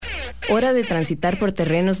Hora de transitar por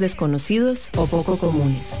terrenos desconocidos o poco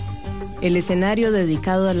comunes. El escenario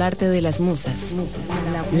dedicado al arte de las musas,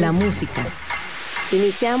 la música.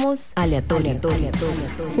 Iniciamos Aleatorio.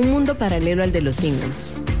 Un mundo paralelo al de los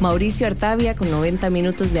singles. Mauricio Artavia con 90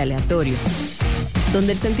 minutos de aleatorio,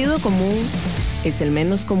 donde el sentido común es el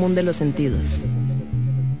menos común de los sentidos.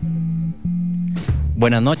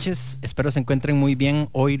 Buenas noches, espero se encuentren muy bien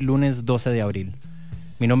hoy lunes 12 de abril.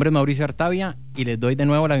 Mi nombre es Mauricio Artavia y les doy de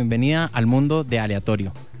nuevo la bienvenida al mundo de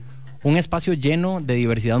Aleatorio. Un espacio lleno de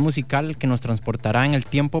diversidad musical que nos transportará en el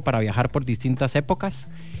tiempo para viajar por distintas épocas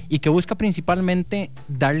y que busca principalmente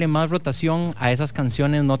darle más rotación a esas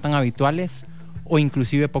canciones no tan habituales o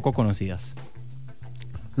inclusive poco conocidas.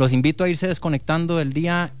 Los invito a irse desconectando del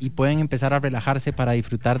día y pueden empezar a relajarse para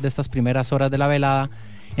disfrutar de estas primeras horas de la velada,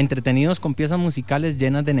 entretenidos con piezas musicales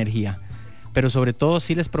llenas de energía. Pero sobre todo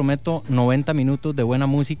sí les prometo 90 minutos de buena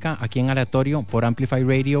música aquí en Aleatorio por Amplify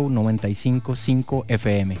Radio 95.5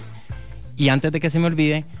 FM. Y antes de que se me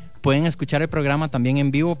olvide, pueden escuchar el programa también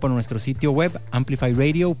en vivo por nuestro sitio web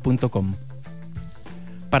amplifyradio.com.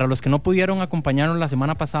 Para los que no pudieron acompañarnos la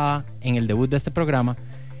semana pasada en el debut de este programa,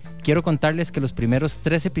 quiero contarles que los primeros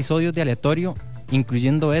 3 episodios de Aleatorio,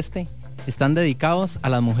 incluyendo este, están dedicados a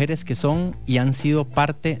las mujeres que son y han sido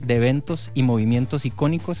parte de eventos y movimientos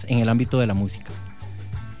icónicos en el ámbito de la música.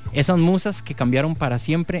 Esas musas que cambiaron para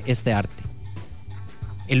siempre este arte.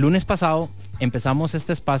 El lunes pasado empezamos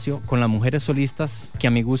este espacio con las mujeres solistas que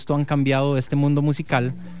a mi gusto han cambiado este mundo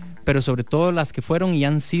musical, pero sobre todo las que fueron y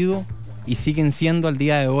han sido y siguen siendo al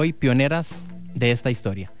día de hoy pioneras de esta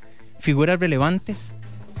historia. Figuras relevantes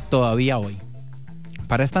todavía hoy.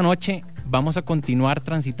 Para esta noche vamos a continuar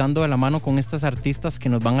transitando de la mano con estas artistas que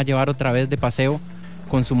nos van a llevar otra vez de paseo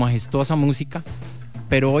con su majestuosa música,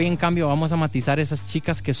 pero hoy en cambio vamos a matizar esas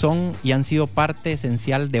chicas que son y han sido parte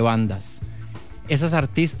esencial de bandas. Esas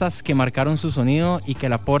artistas que marcaron su sonido y que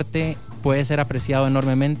el aporte puede ser apreciado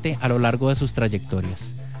enormemente a lo largo de sus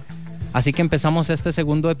trayectorias. Así que empezamos este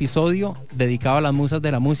segundo episodio dedicado a las musas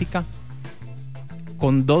de la música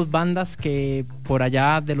con 2 bandas que por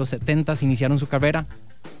allá de los 70s iniciaron su carrera.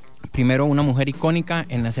 Primero una mujer icónica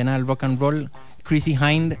en la escena del rock and roll, Chrissie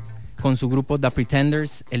Hynde, con su grupo The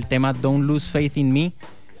Pretenders, el tema Don't Lose Faith in Me,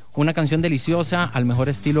 una canción deliciosa al mejor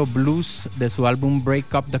estilo blues de su álbum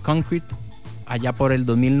Break Up the Concrete, allá por el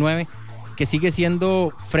 2009, que sigue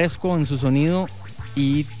siendo fresco en su sonido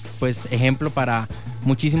y pues ejemplo para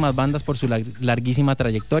muchísimas bandas por su larguísima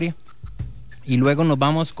trayectoria. Y luego nos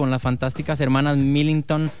vamos con las fantásticas hermanas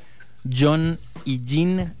Millington, John y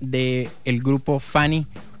Jean de el grupo Fanny,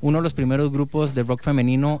 uno de los primeros grupos de rock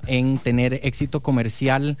femenino en tener éxito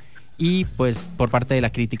comercial y pues por parte de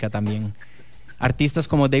la crítica también. Artistas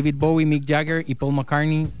como David Bowie, Mick Jagger y Paul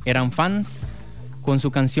McCartney eran fans con su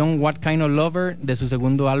canción What Kind of Lover de su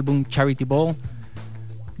segundo álbum Charity Ball.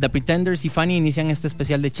 The Pretenders y Fanny inician este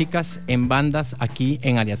especial de chicas en bandas aquí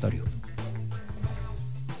en Aleatorio.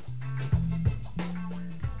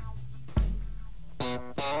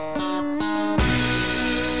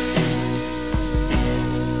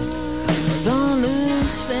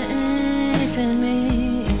 Faith in me.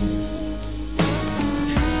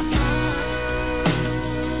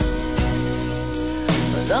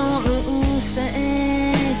 Don't lose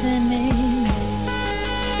faith in me.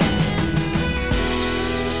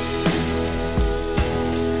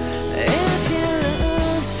 If you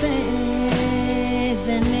lose faith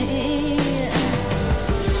in me,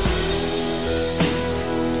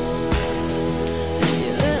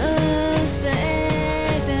 you lose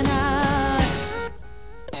faith in us.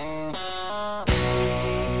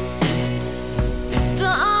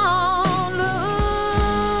 Don't lose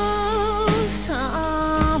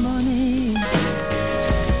harmony.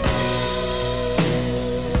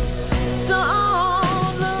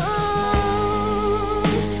 Don't lose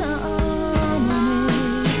harmony.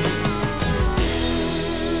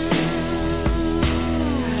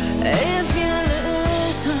 If you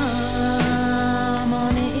lose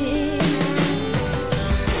harmony,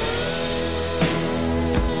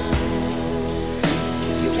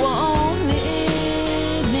 you won't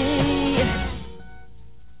need me.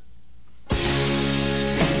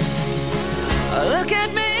 Look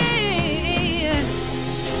at me.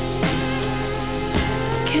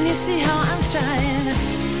 Can you see how I'm trying?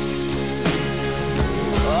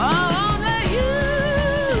 Only you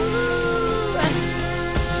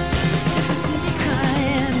see me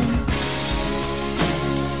crying.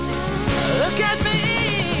 Look at me.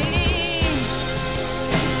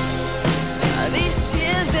 These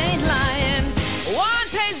tears ain't lying. One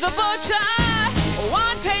pays the butcher,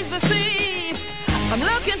 one pays the thief. I'm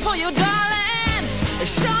looking for you, darling.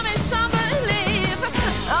 Show me some belief.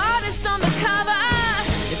 Artist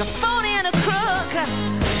a phony and a crook.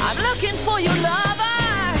 I'm looking for your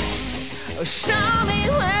lover. Show me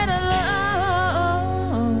where to look.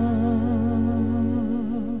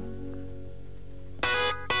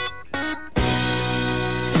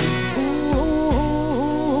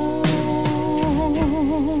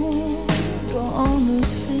 Don't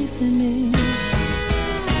lose faith in me.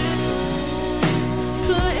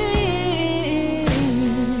 Please,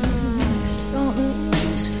 don't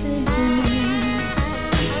lose faith in me.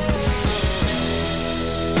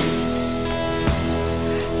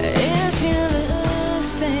 If you lose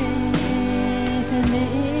faith in me,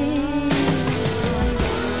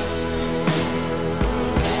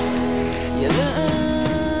 you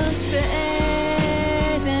lose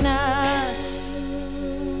faith in us.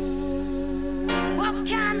 What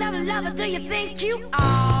kind of a lover do you think you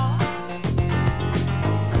are?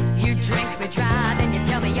 You drink me dry, then you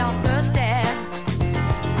tell me you're thirsty.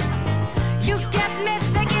 You get me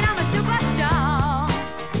thinking I'm a superstar.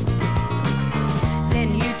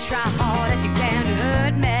 Then you try hard as you can to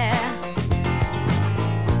hurt me.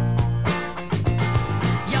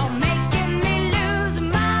 You're making me lose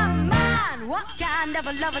my mind. What kind of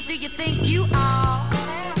a lover do you think you are?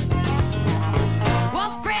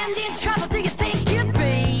 What friend in trouble do you think you'd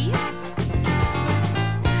be?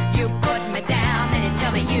 You put me down, then you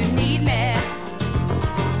tell me you need me.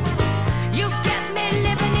 You get me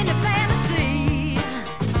living in a fantasy.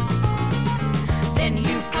 Then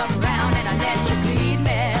you come around and I let you lead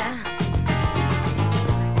me.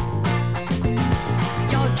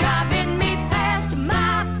 You're driving me past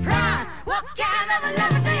my prime. What kind of a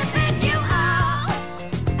lover do you think you are?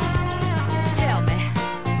 Tell me.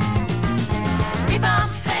 People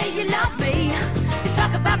say you love me. You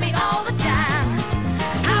talk about me all the time.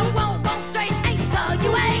 I won't straight answer.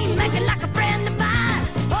 You ain't making like a friend of mine.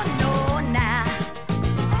 Oh no, nah.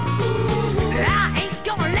 I ain't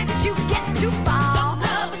gonna let you get too far. Some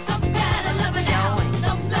love is some kind of loving now.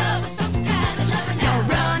 Some love is some kind of loving now. You're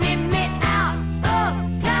running me out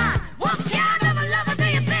of time. What kind of a lover do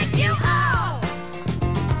you think you are?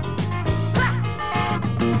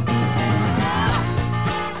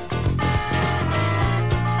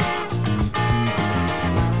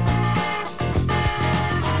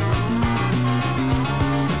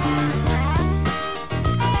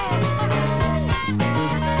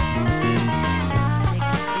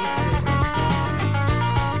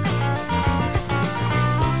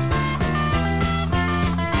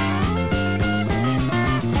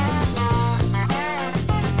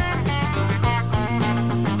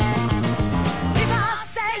 People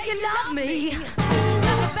say you love me.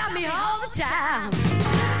 Talk about me all the time.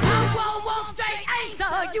 I won't straight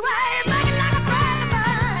answer. You ain't making like a friend of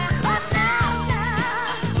mine. Oh no, no.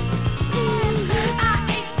 I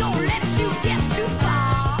ain't gonna let you get too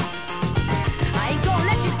far. I ain't gonna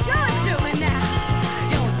let you do it to me now.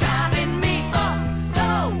 You're driving me up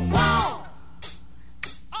the wall.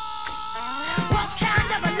 What kind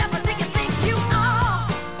of a lover do you think you are?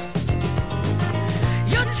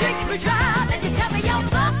 You drink me dry, then you tell me you're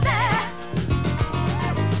thirsty.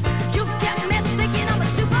 You get me thinking I'm a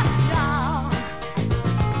superstar.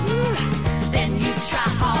 Then you try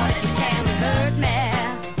hard as you can to hurt me.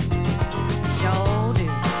 Sure do.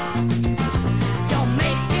 You're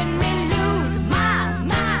making me lose my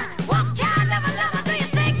mind. What kind of a lover do you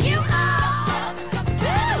think you are?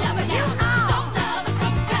 You are.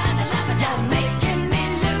 You're making me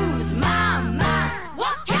lose my mind.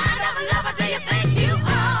 What kind of a lover do you think you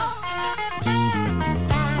are?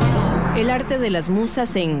 El arte de las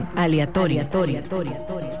musas en Aleatorio.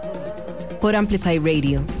 Por Amplify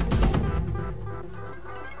Radio.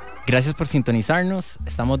 Gracias por sintonizarnos.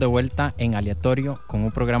 Estamos de vuelta en Aleatorio con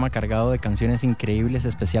un programa cargado de canciones increíbles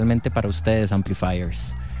especialmente para ustedes,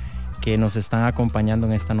 Amplifiers, que nos están acompañando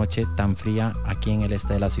en esta noche tan fría aquí en el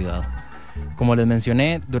este de la ciudad. Como les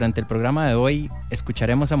mencioné, durante el programa de hoy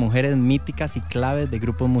escucharemos a mujeres míticas y claves de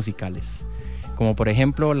grupos musicales, como por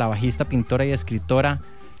ejemplo la bajista, pintora y escritora,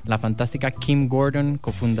 la fantástica Kim Gordon,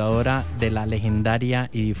 cofundadora de la legendaria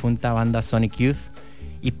y difunta banda Sonic Youth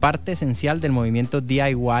y parte esencial del movimiento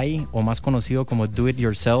DIY, o más conocido como Do It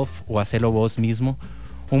Yourself o Hacelo Vos Mismo,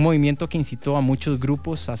 un movimiento que incitó a muchos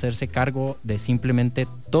grupos a hacerse cargo de simplemente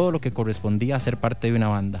todo lo que correspondía a ser parte de una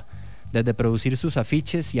banda, desde producir sus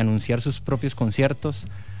afiches y anunciar sus propios conciertos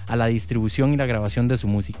a la distribución y la grabación de su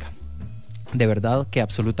música. De verdad que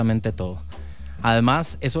absolutamente todo.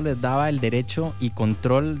 Además, eso les daba el derecho y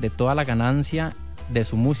control de toda la ganancia de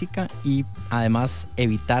su música y además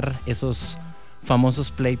evitar esos famosos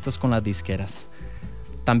pleitos con las disqueras.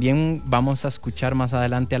 También vamos a escuchar más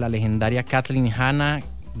adelante a la legendaria Kathleen Hanna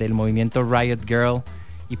del movimiento Riot Girl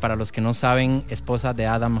y para los que no saben, esposa de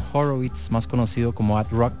Adam Horowitz, más conocido como Ad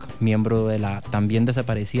Rock, miembro de la también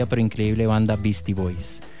desaparecida pero increíble banda Beastie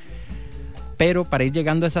Boys. Pero para ir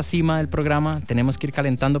llegando a esa cima del programa tenemos que ir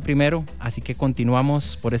calentando primero, así que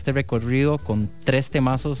continuamos por este recorrido con 3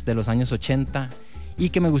 temazos de los años 80 y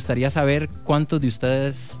que me gustaría saber cuántos de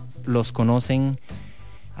ustedes los conocen,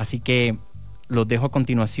 así que los dejo a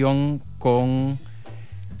continuación con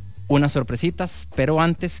unas sorpresitas, pero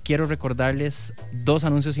antes quiero recordarles 2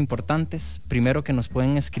 anuncios importantes. Primero, que nos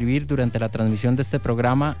pueden escribir durante la transmisión de este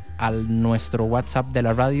programa a nuestro WhatsApp de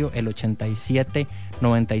la radio, el 87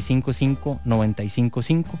 955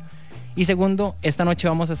 955. Y segundo, esta noche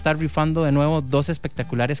vamos a estar rifando de nuevo 2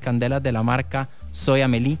 espectaculares candelas de la marca Soy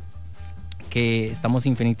Amelie, que estamos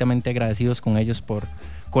infinitamente agradecidos con ellos por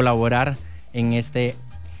colaborar en este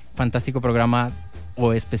fantástico programa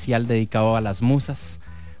o especial dedicado a las musas.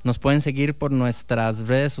 Nos pueden seguir por nuestras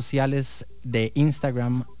redes sociales de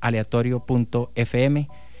Instagram, aleatorio.fm.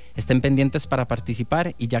 Estén pendientes para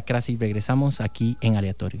participar y ya casi regresamos aquí en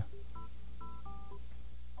Aleatorio.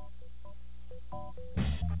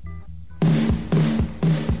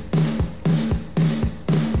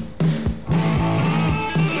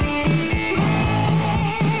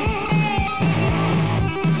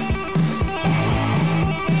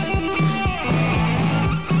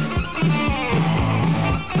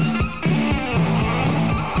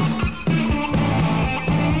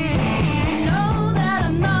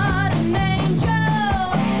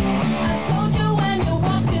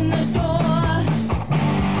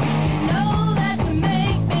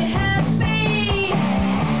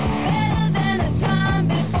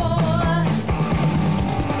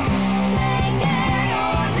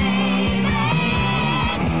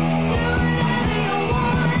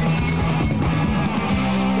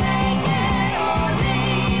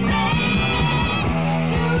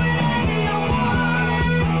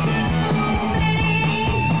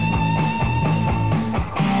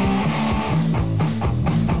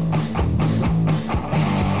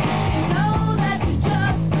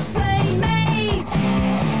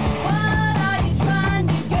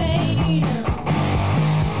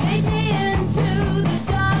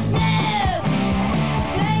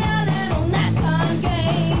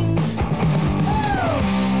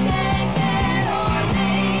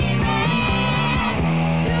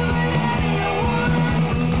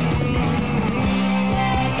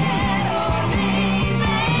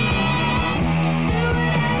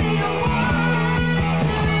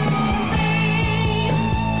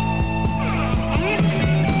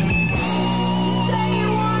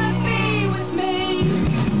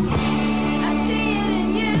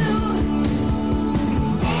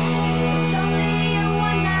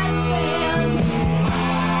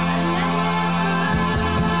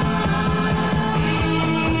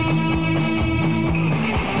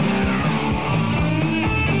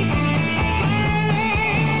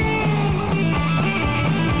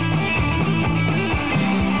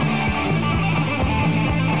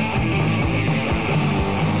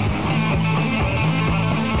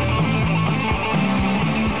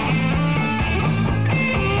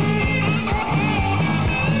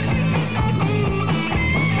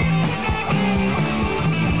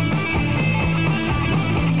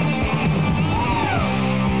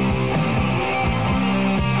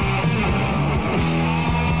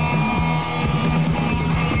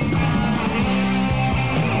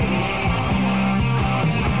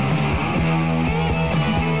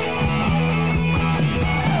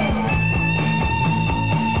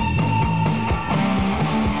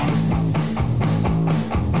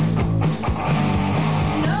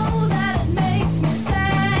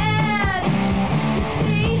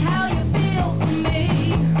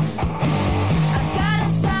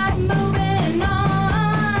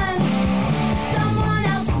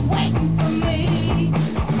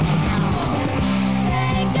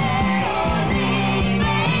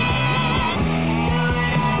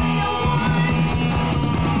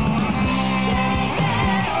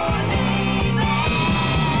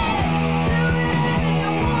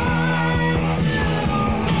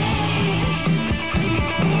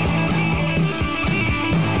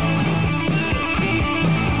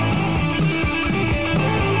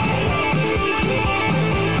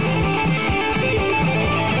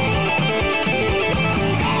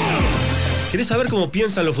 ¿Querés saber cómo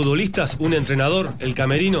piensan los futbolistas, un entrenador, el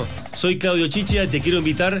camerino? Soy Claudio Chichia y te quiero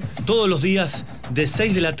invitar todos los días de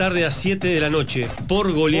 6 de la tarde a 7 de la noche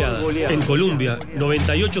por goleada en Colombia,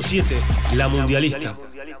 98.7, La Mundialista.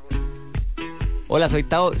 Hola, soy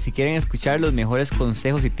Tao. Si quieren escuchar los mejores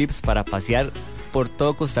consejos y tips para pasear por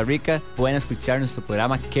todo Costa Rica. Pueden escuchar nuestro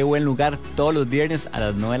programa Qué Buen Lugar todos los viernes a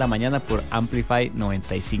las 9 de la mañana por Amplify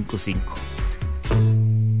 95.5.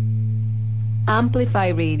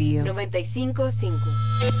 Amplify Radio. 95.5.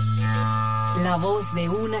 La voz de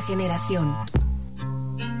una generación.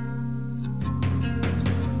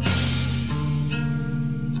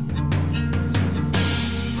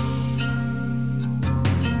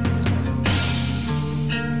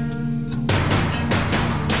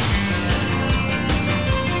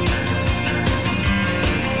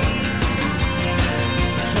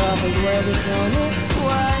 Troubled weather's on its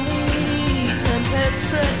way, tempest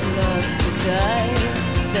threaten us today.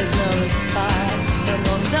 There's no respite for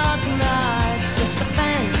long dark nights, just the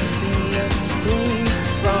fantasy of spring.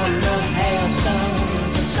 From the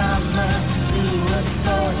hailstones of summer to a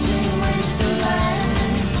scorching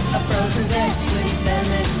winterland, a frozen dead sleep, then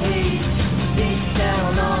this heat beats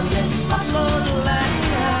down on this buckled land.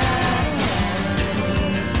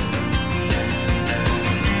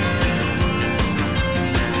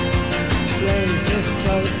 Flames look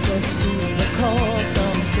closer to the core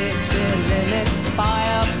from city limits,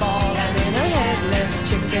 fireball, and in a headless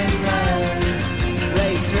chicken run,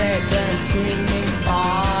 race red and screaming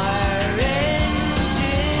fire engines.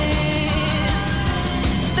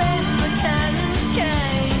 Then the cannons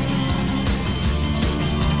came.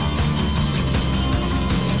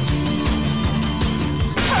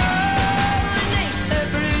 Beneath the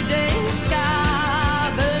brooding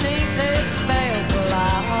sky, beneath its baleful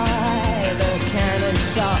eye, the cannon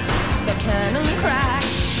shot, the cannon crack,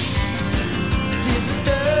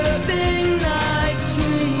 disturbing night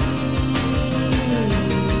dreams.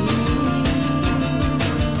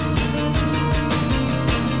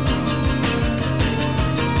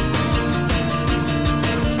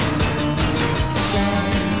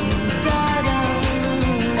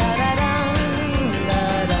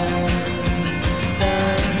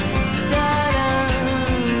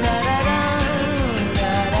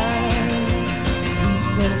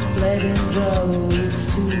 People fled in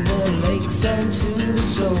droves to the lakes and to the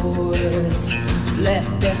shores,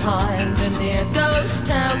 left behind a near ghost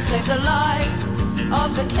town, save the life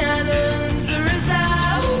of the cannons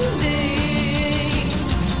resounding.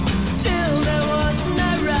 Still there was no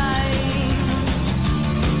rain,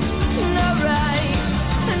 no rain,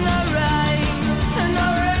 no rain, no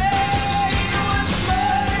rain. Once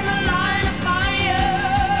more in the line of fire,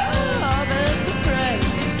 there's the gray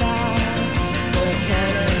sky, the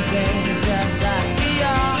cannons aimed at the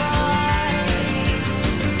eye,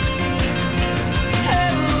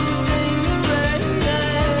 heralding the rain.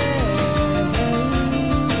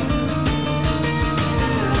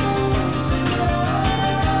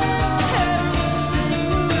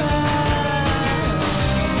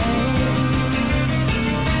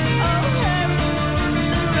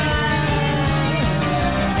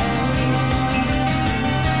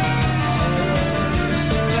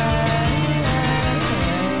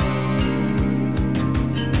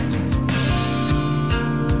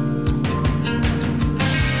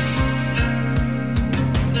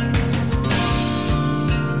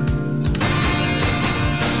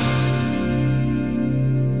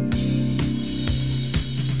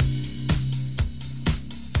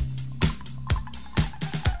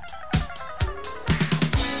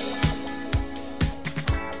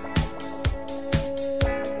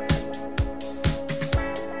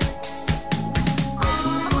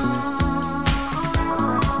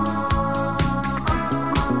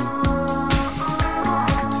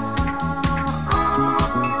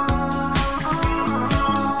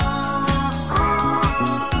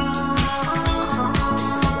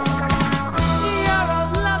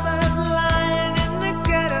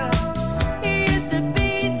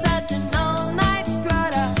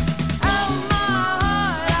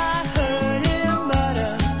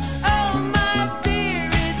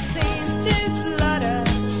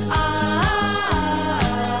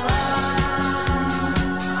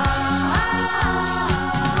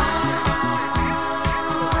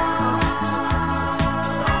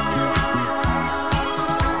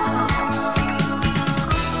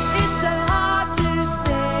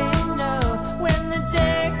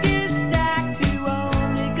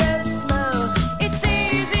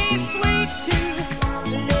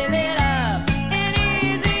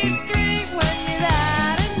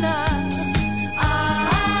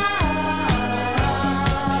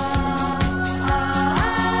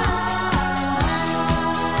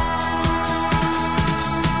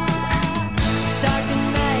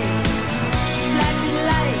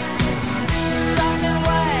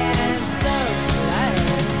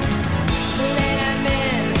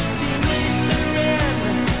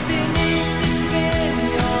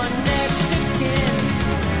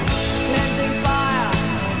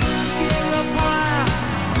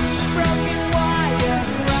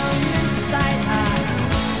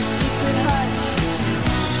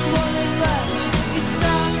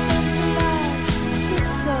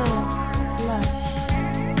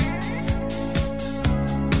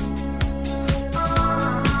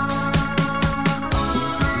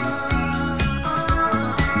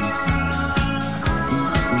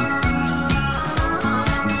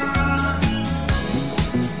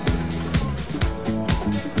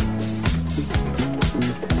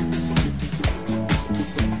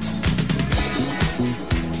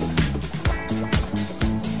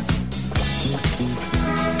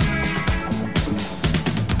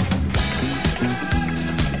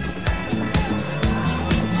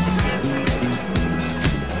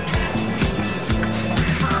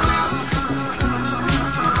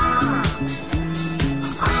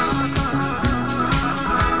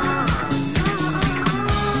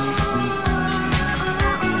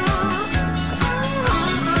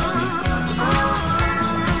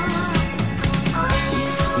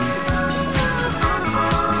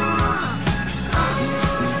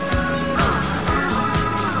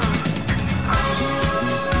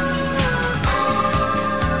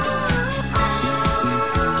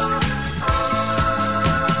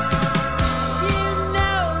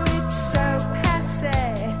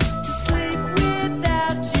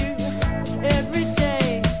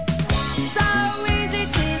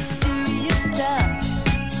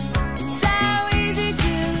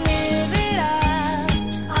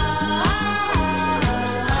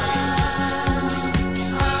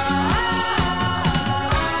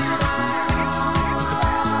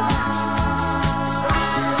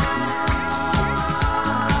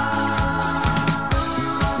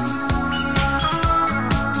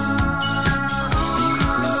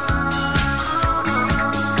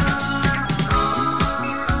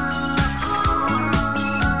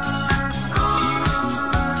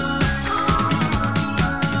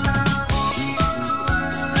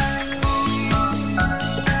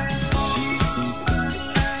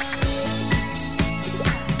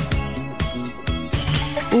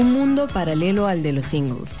 mundo paralelo al de los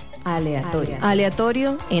singles. Aleatorio.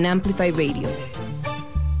 Aleatorio en Amplify Radio.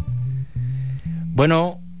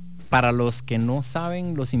 Bueno, para los que no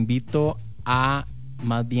saben, los invito a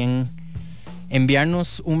más bien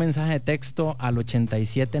enviarnos un mensaje de texto al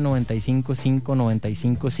 87 95 5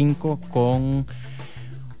 95 5 con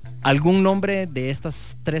algún nombre de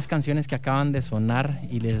estas 3 canciones que acaban de sonar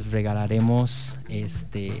y les regalaremos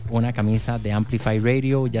una camisa de Amplify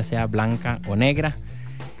Radio, ya sea blanca o negra.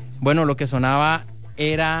 Bueno, lo que sonaba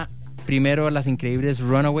era primero las increíbles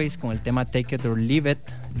Runaways con el tema Take It or Leave It,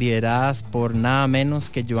 lideradas por nada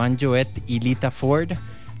menos que Joan Jett y Lita Ford,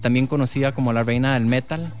 también conocida como la reina del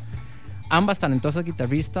metal. Ambas talentosas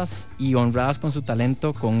guitarristas y honradas con su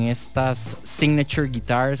talento con estas signature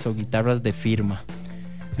guitars o guitarras de firma.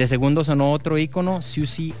 De segundo sonó otro ícono,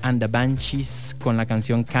 Susie and the Banshees, con la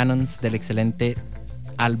canción Cannons del excelente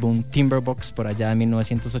álbum Timberbox por allá de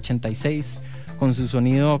 1986, con su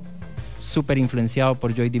sonido súper influenciado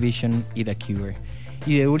por Joy Division y The Cure.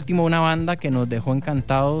 Y de último, una banda que nos dejó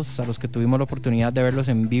encantados a los que tuvimos la oportunidad de verlos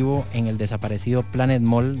en vivo en el desaparecido Planet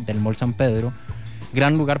Mall del Mall San Pedro,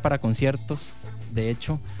 gran lugar para conciertos. De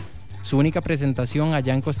hecho, su única presentación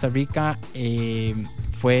allá en Costa Rica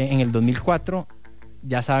fue en el 2004.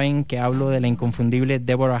 Ya saben que hablo de la inconfundible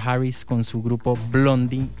Deborah Harris con su grupo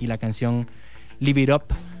Blondie y la canción Live It Up.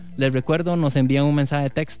 Les recuerdo, nos envían un mensaje de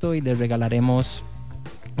texto y les regalaremos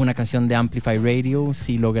una canción de Amplify Radio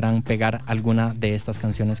si logran pegar alguna de estas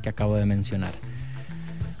canciones que acabo de mencionar.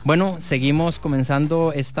 Bueno, seguimos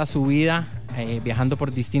comenzando esta subida, viajando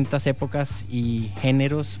por distintas épocas y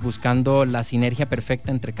géneros, buscando la sinergia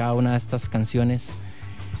perfecta entre cada una de estas canciones.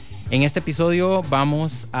 En este episodio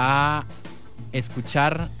vamos a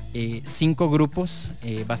escuchar 5 grupos,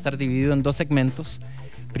 va a estar dividido en 2 segmentos.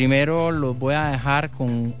 Primero los voy a dejar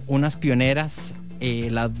con unas pioneras,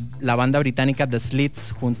 la banda británica The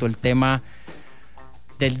Slits, junto al tema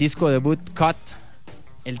del disco debut Cut,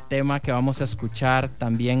 el tema que vamos a escuchar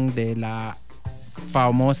también de la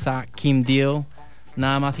famosa Kim Deal,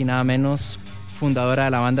 nada más y nada menos, fundadora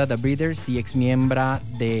de la banda The Breeders y ex miembro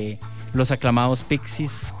de los aclamados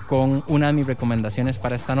Pixies, con una de mis recomendaciones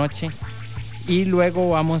para esta noche. Y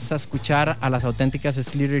luego vamos a escuchar a las auténticas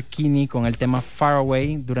Sleater Kinney con el tema Far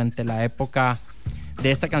Away. Durante la época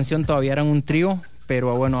de esta canción todavía eran un trío,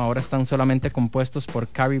 pero bueno, ahora están solamente compuestos por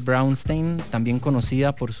Carrie Brownstein, también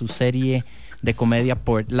conocida por su serie de comedia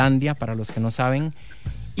Portlandia, para los que no saben,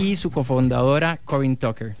 y su cofundadora Corinne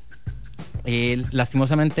Tucker.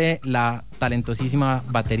 Lastimosamente la talentosísima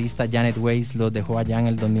baterista Janet Weiss los dejó allá en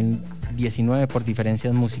el 2019 por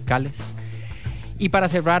diferencias musicales. Y para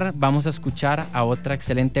cerrar vamos a escuchar a otra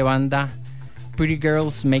excelente banda, Pretty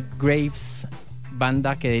Girls Make Graves,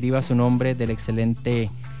 banda que deriva su nombre de la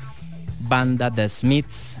excelente banda The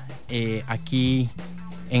Smiths. Aquí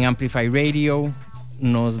en Amplify Radio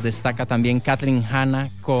nos destaca también Kathleen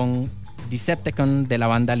Hanna con Decepticon de la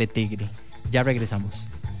banda Le Tigre. Ya regresamos.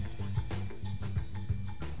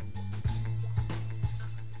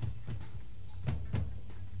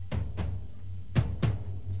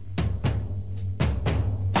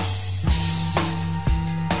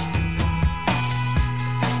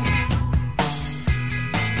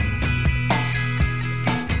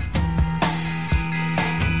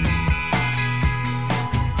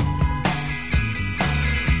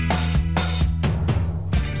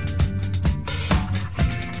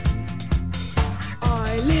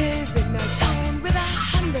 I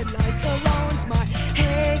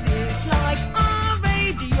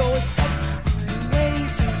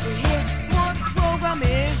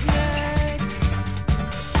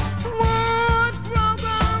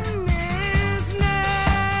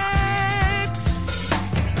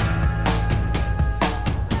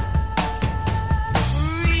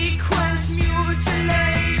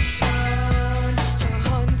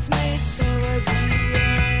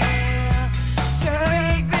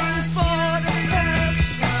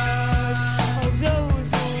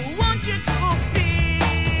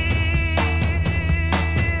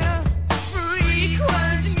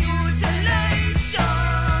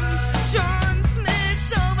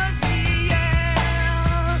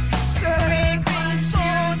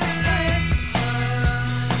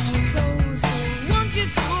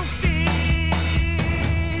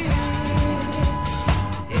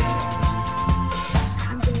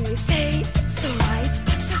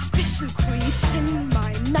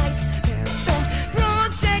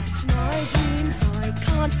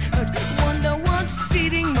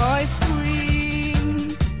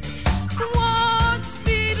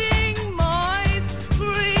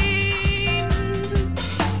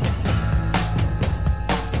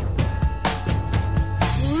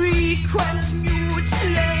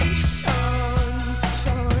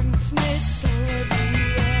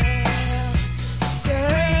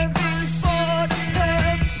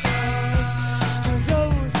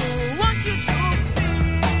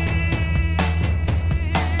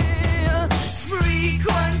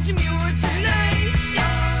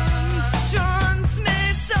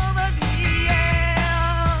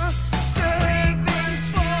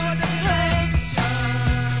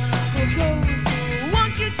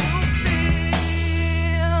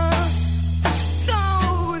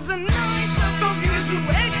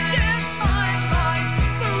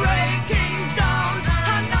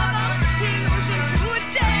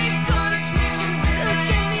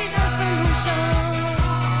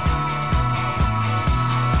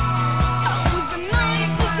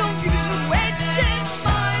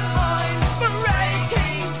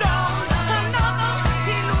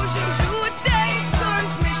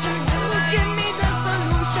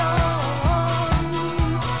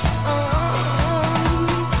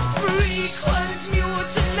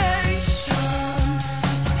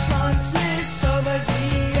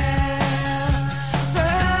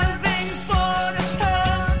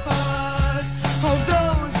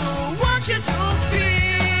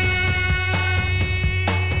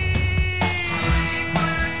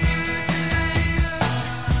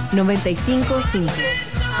 95.5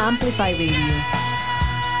 Amplify Radio.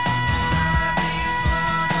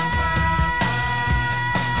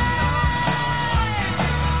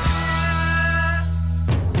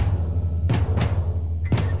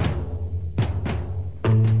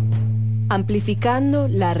 Amplificando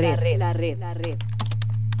la red.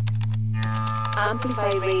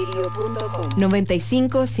 Amplifyradio.com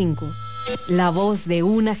 95.5 La voz de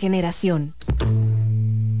una generación.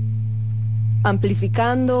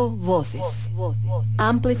 Amplificando voces.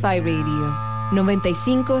 Amplify Radio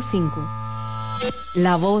 95.5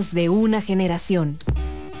 La voz de una generación.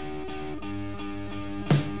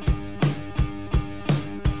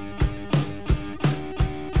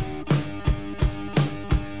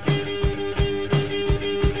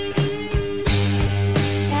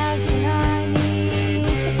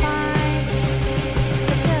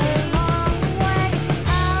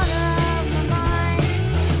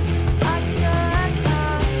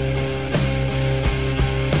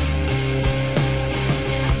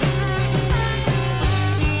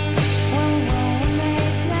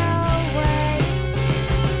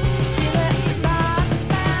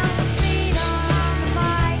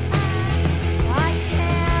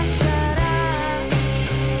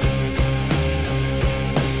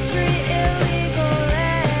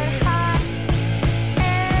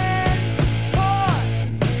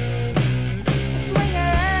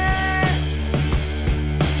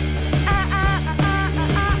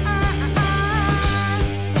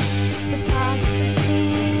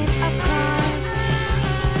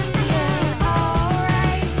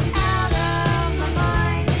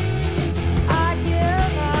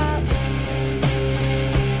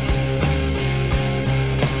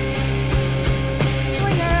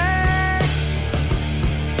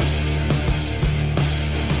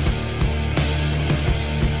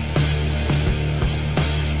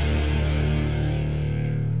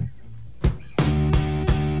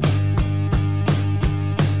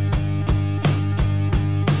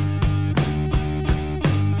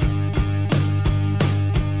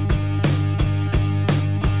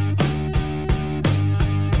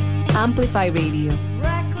 Amplify Radio.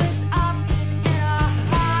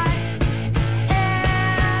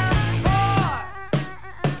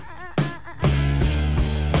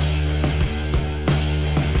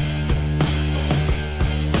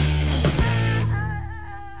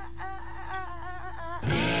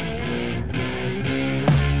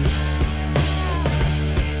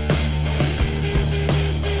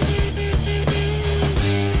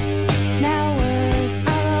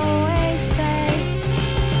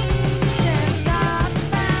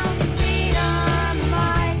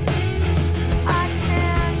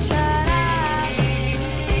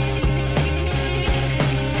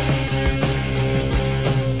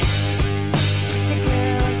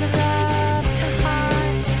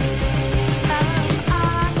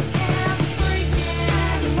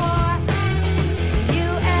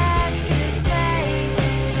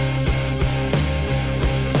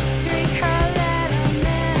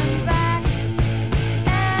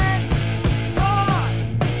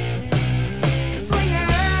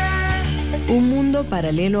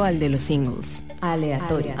 Paralelo al de los singles.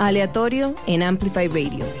 Aleatorio en Amplify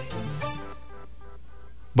Radio.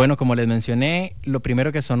 Bueno, como les mencioné, lo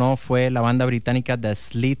primero que sonó fue la banda británica The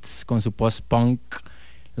Slits con su post-punk,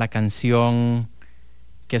 la canción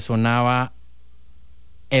que sonaba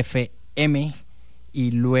FM,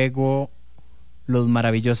 y luego los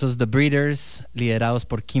maravillosos The Breeders, liderados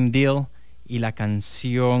por Kim Deal, y la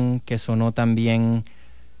canción que sonó también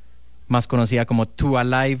más conocida como Two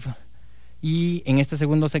Alive. Y en este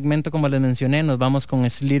segundo segmento, como les mencioné, nos vamos con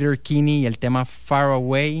Slater Kinney y el tema Far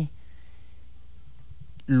Away.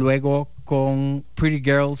 Luego con Pretty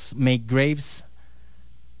Girls Make Graves,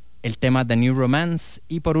 el tema The New Romance.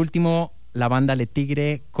 Y por último, la banda Le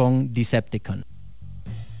Tigre con Decepticon.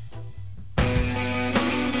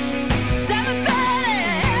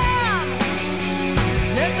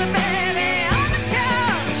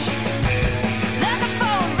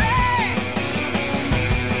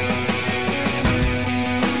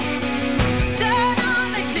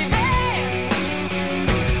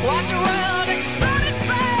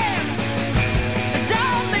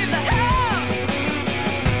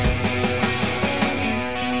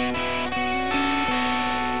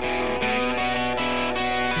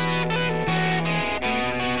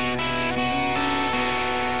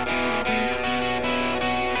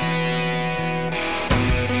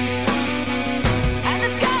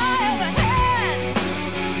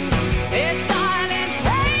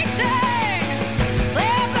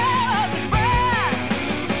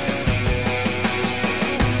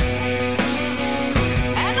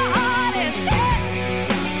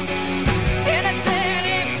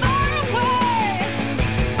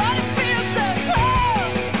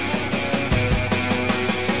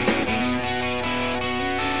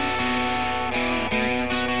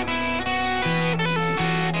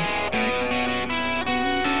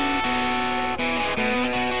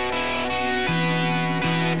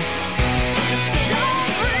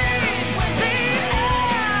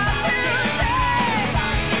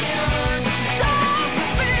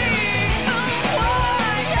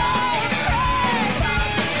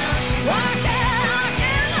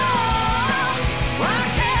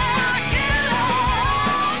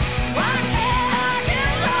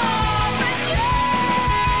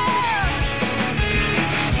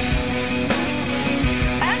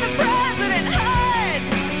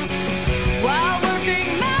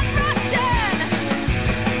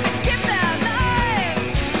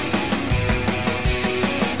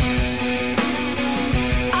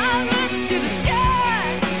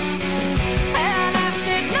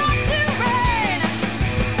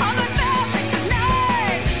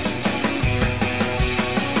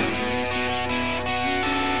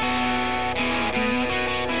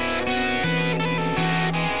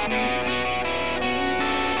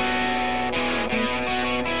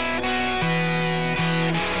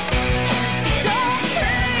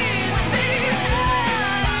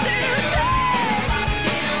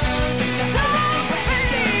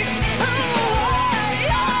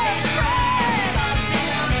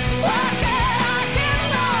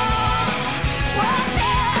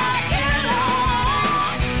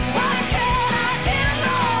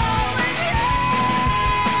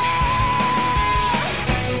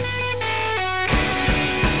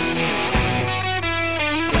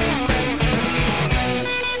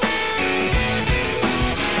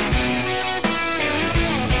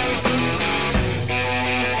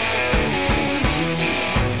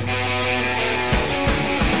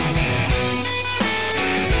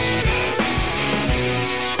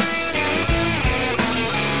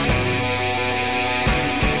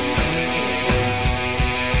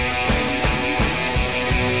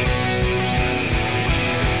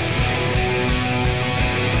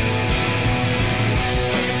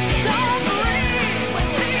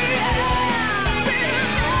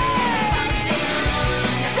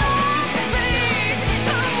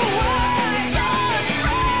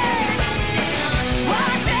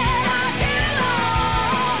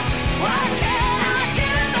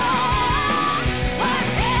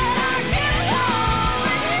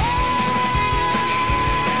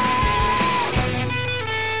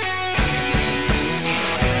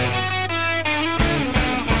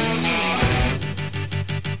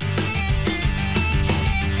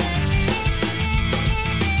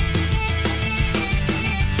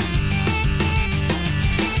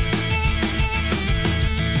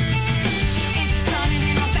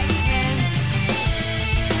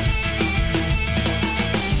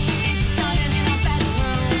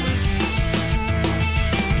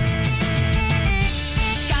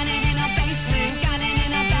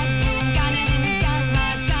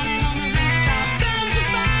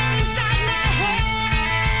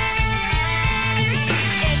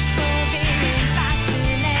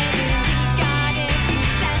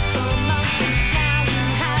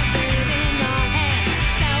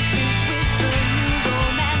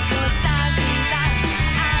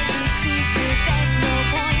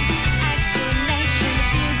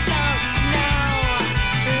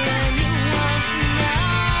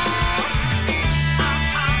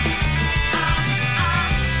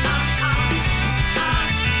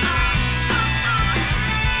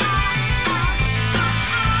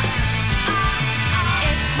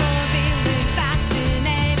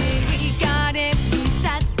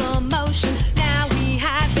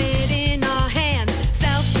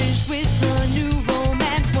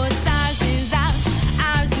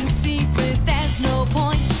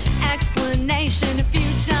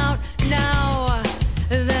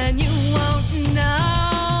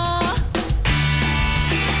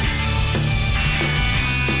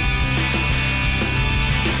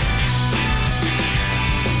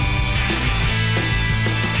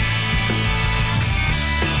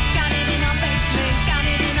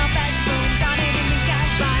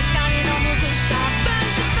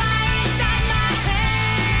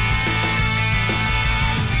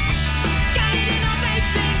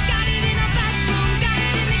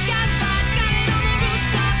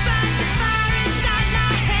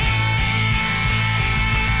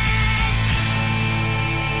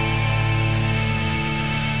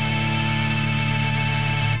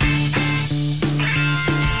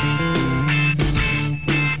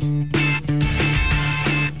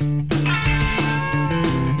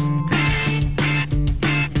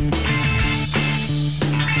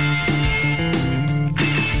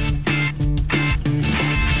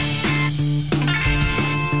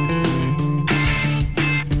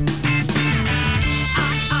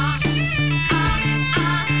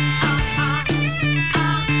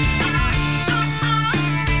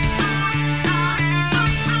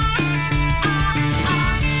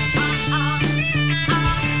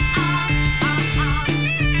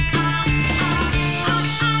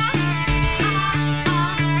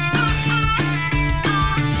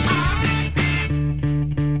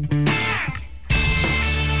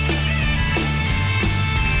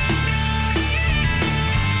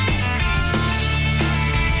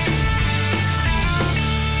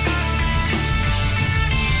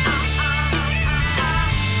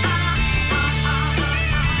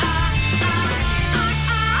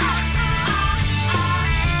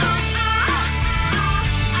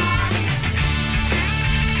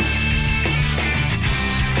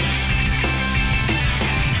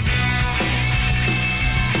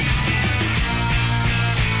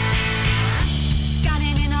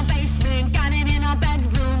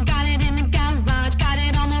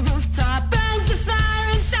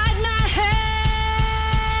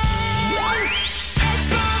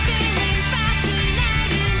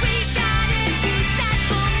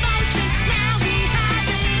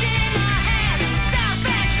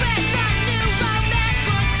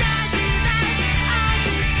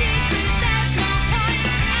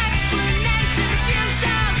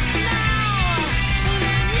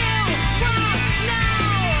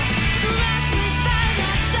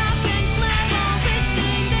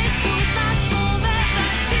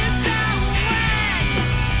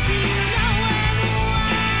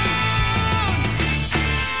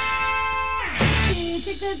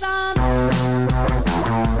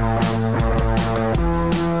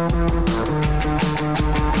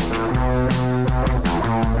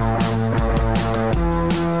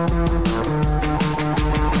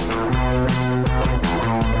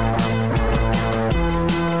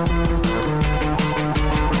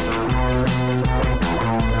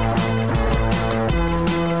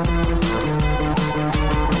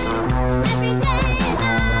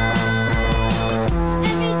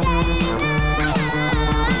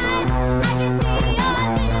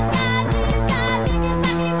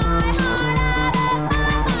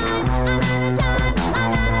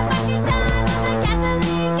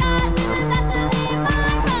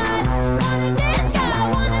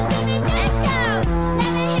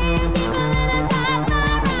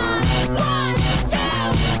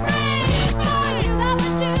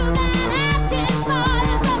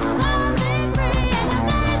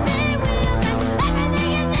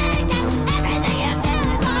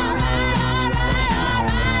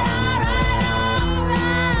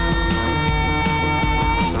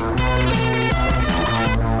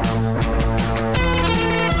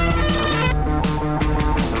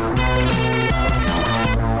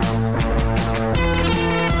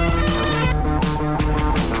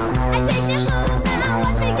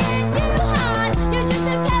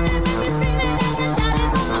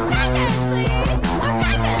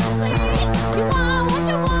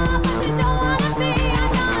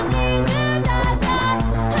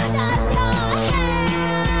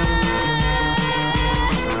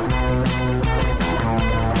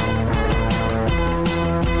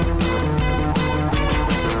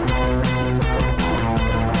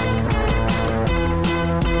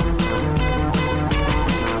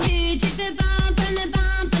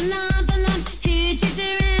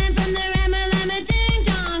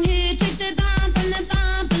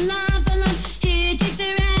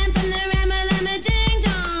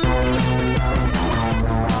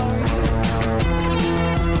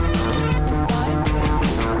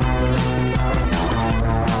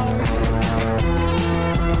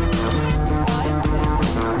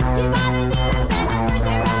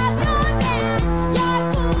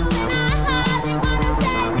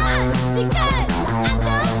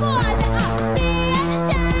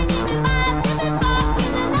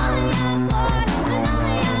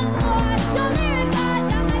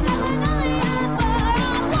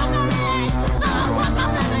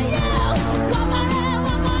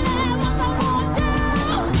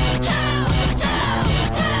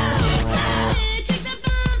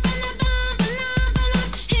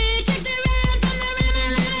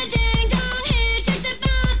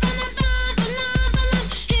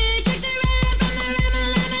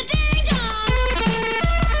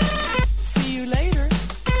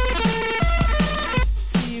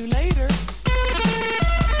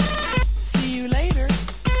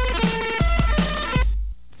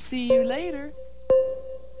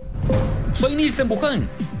 en Wuhan.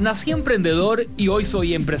 Nací emprendedor y hoy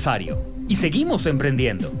soy empresario. Y seguimos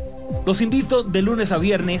emprendiendo. Los invito de lunes a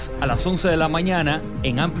viernes a las 11 de la mañana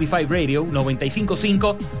en Amplify Radio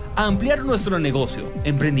 955 a ampliar nuestro negocio,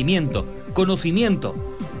 emprendimiento,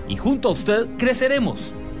 conocimiento. Y junto a usted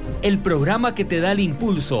creceremos. El programa que te da el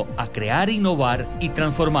impulso a crear, innovar y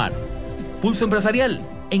transformar. Pulso Empresarial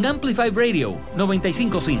en Amplify Radio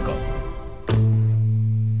 955.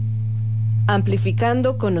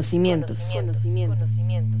 Amplificando conocimientos.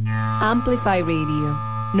 Amplify Radio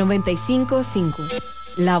 955.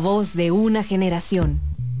 La voz de una generación.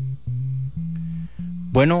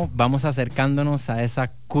 Bueno, vamos acercándonos a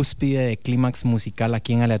esa cúspide de clímax musical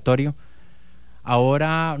aquí en Aleatorio.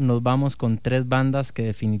 Ahora nos vamos con 3 bandas que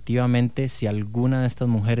definitivamente, si alguna de estas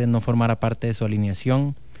mujeres no formara parte de su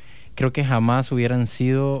alineación, creo que jamás hubieran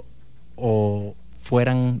sido o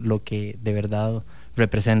fueran lo que de verdad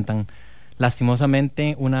representan.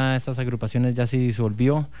 Lastimosamente, una de estas agrupaciones ya se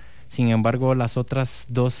disolvió. Sin embargo, las otras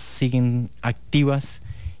 2 siguen activas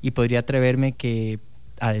y podría atreverme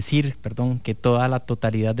a decir que toda la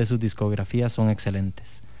totalidad de sus discografías son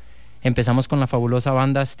excelentes. Empezamos con la fabulosa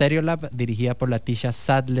banda Stereolab, dirigida por Latisha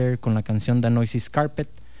Sadler, con la canción The Noisy Carpet,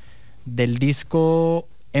 del disco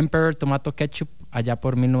Emperor Tomato Ketchup, allá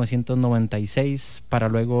por 1996, para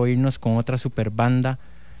luego irnos con otra super banda,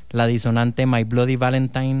 la disonante My Bloody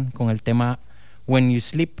Valentine, con el tema When You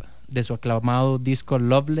Sleep, de su aclamado disco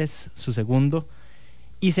Loveless, su segundo,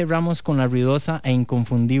 y cerramos con la ruidosa e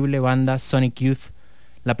inconfundible banda Sonic Youth,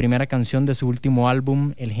 la primera canción de su último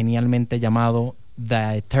álbum, el genialmente llamado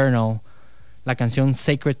The Eternal, la canción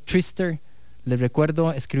Sacred Trister. Les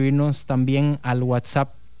recuerdo escribirnos también al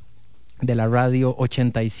WhatsApp de la radio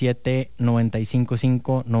 87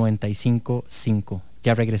 955 955.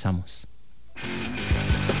 Ya regresamos.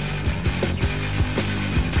 Articulate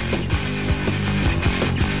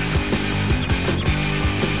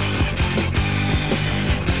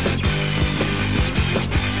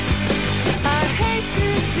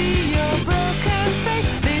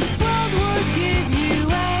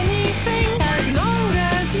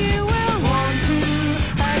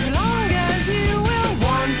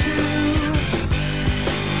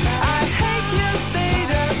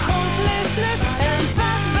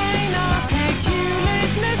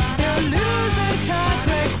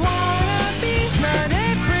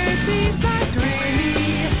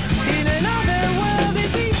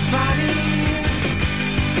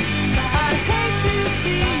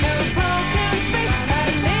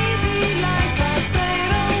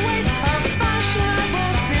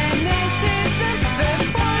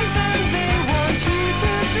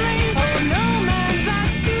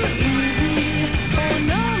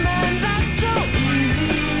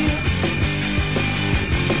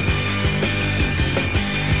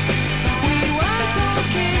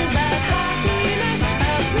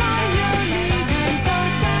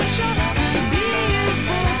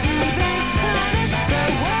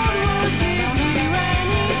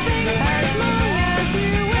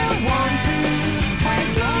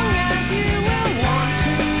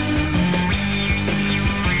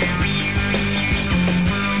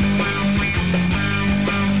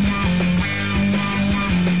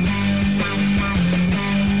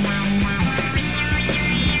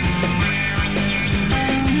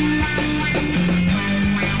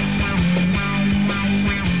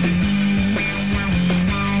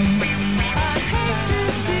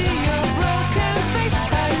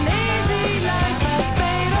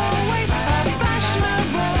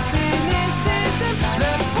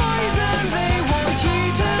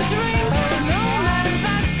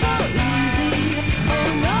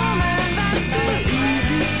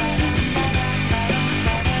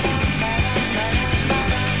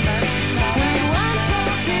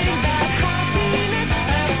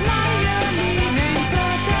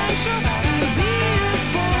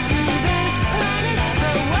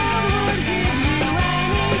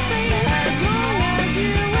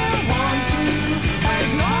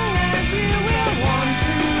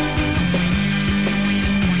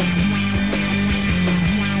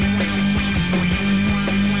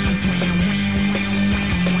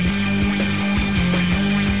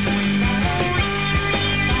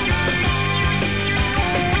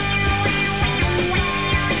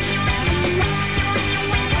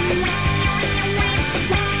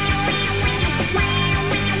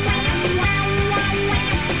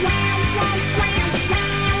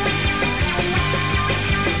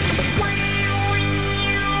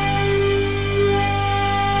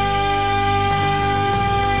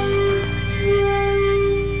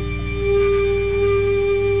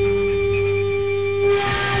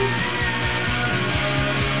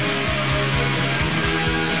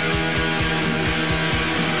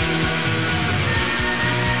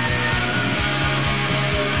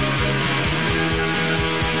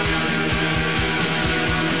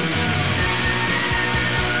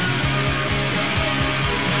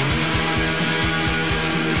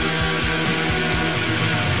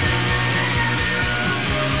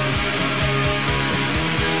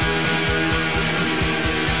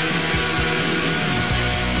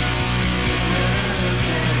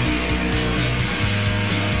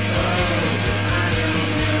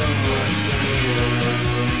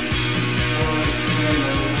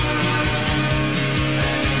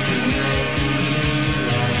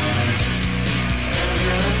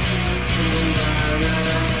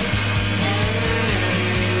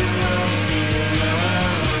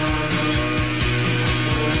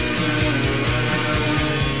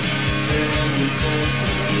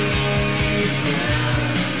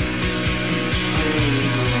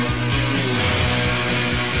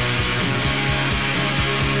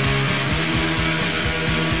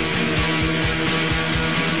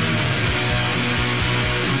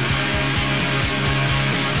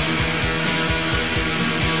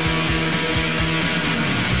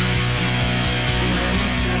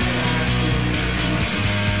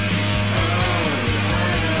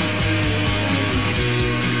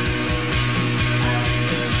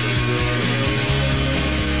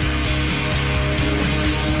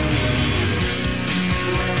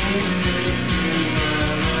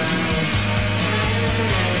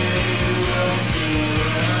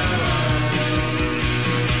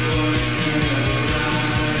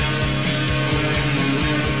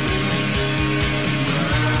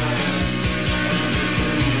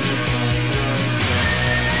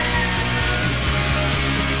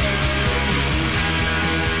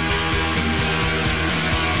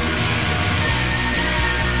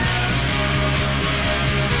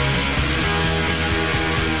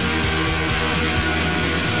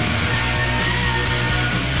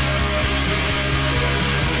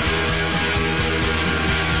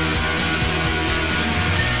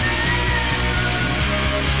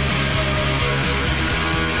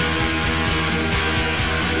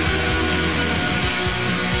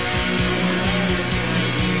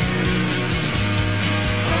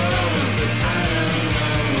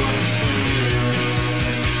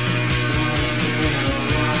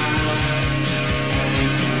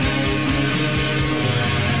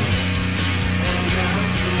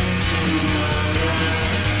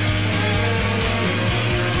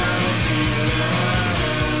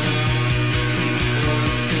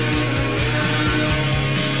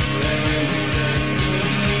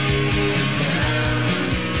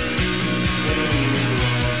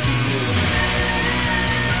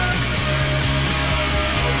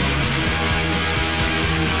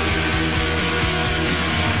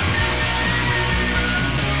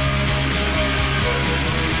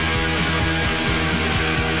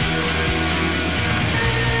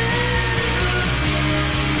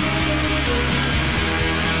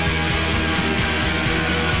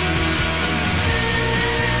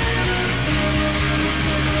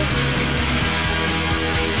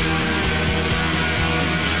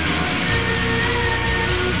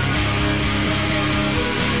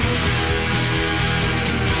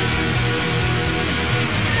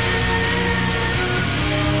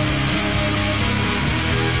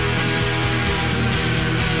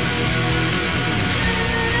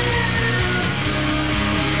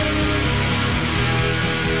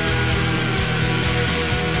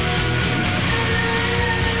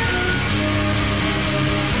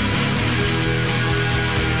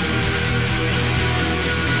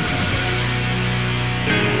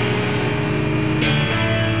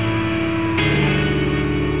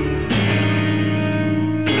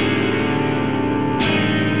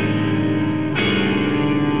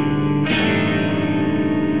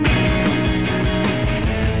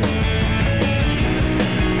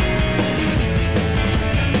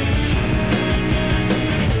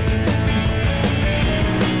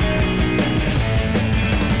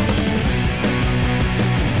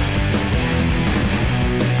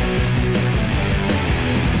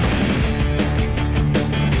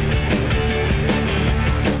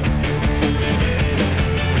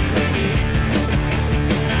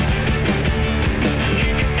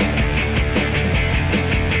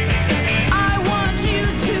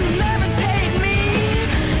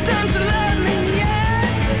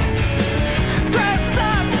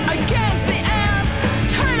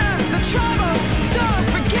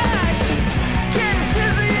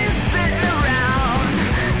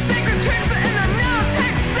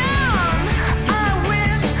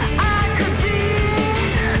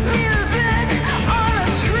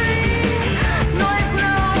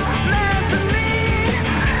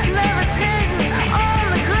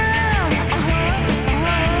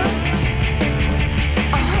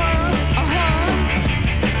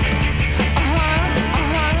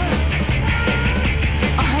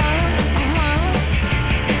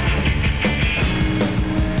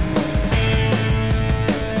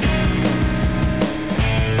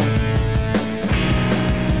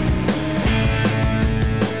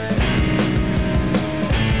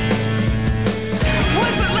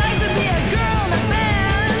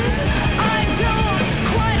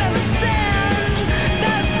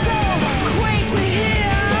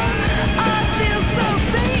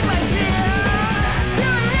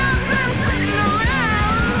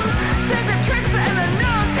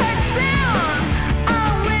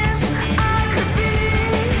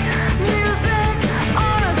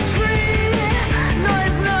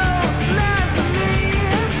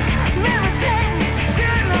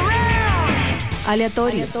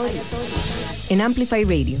Aleatorio. En Amplify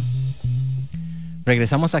Radio.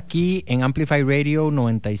 Regresamos aquí en Amplify Radio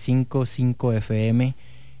 95.5 FM.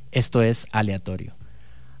 Esto es Aleatorio.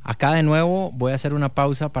 Acá de nuevo voy a hacer una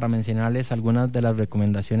pausa para mencionarles algunas de las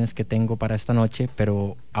recomendaciones que tengo para esta noche,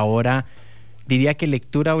 pero ahora diría que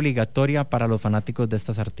lectura obligatoria para los fanáticos de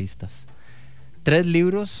estas artistas. 3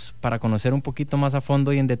 libros para conocer un poquito más a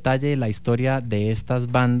fondo y en detalle la historia de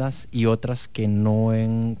estas bandas y otras que no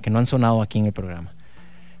han sonado aquí en el programa.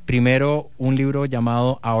 Primero, un libro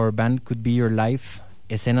llamado Our Band Could Be Your Life,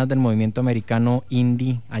 escenas del movimiento americano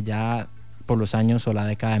indie allá por los años o la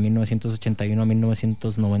década de 1981 a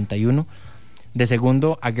 1991. De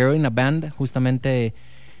segundo, A Girl in a Band, justamente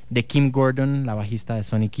de Kim Gordon, la bajista de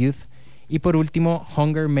Sonic Youth. Y por último,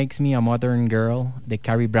 Hunger Makes Me a Modern Girl, de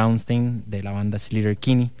Carrie Brownstein, de la banda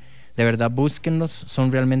Sleater-Kinney. De verdad, búsquenlos,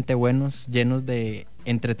 son realmente buenos, llenos de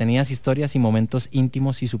entretenidas historias y momentos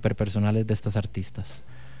íntimos y súper personales de estas artistas.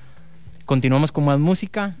 Continuamos con más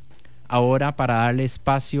música, ahora para darle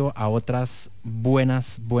espacio a otras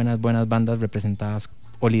buenas bandas representadas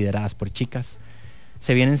o lideradas por chicas.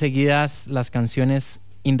 Se vienen seguidas las canciones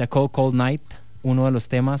In the Cold Cold Night, uno de los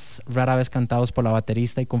temas rara vez cantados por la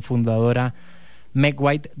baterista y cofundadora Meg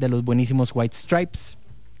White de los buenísimos White Stripes.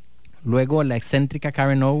 Luego la excéntrica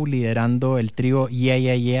Karen O liderando el trío Yeah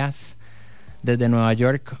Yeah Yeahs desde Nueva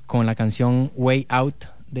York con la canción Way Out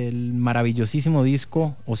del maravillosísimo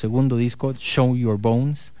disco o segundo disco Show Your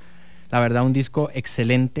Bones. La verdad, un disco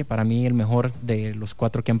excelente, para mí el mejor de los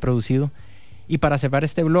 4 que han producido. Y para cerrar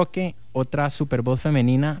este bloque, otra super voz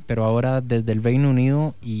femenina, pero ahora desde el Reino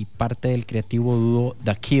Unido y parte del creativo dúo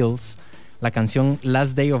The Kills, la canción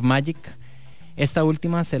Last Day of Magic. Esta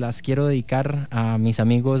última se las quiero dedicar a mis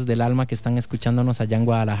amigos del alma que están escuchándonos allá en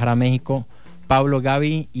Guadalajara, México, Pablo,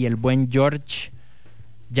 Gaby y el buen George.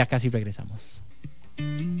 Ya casi regresamos.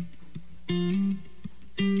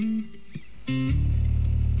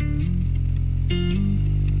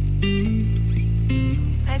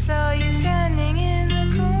 I saw you standing in the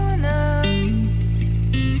corner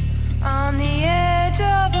on the edge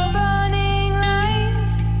of a burning light.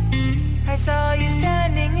 I saw you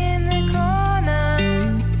standing in the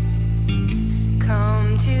corner.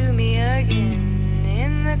 Come to me again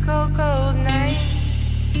in the cold, cold night.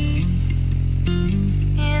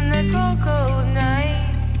 In the cold, cold night.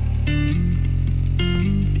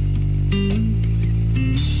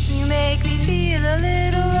 You make me feel a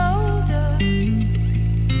little older,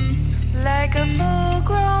 like a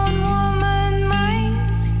full-grown woman might.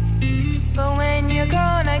 But when you're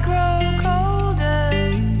gone I grow colder.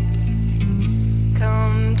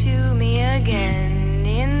 Come to me again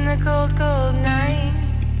in the cold, cold night.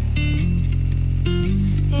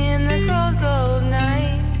 In the cold, cold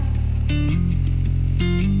night.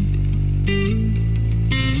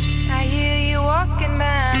 I hear you walking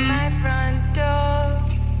by my front door.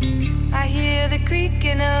 I hear the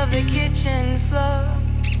creaking of the kitchen floor.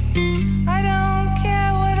 I don't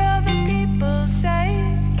care what other people say.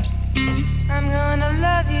 I'm gonna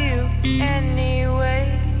love you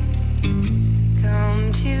anyway.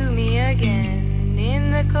 Come to me again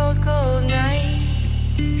in the cold, cold night.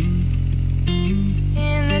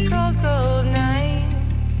 In the cold, cold night.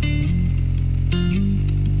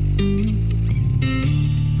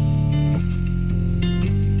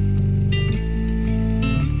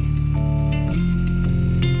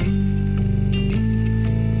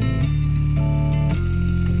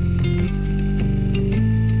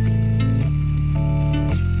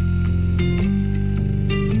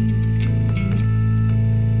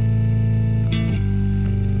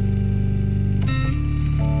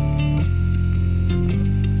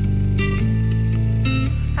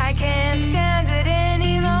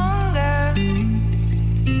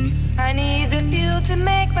 To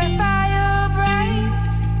make my fire bright,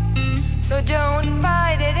 so don't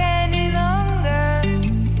fight it any longer.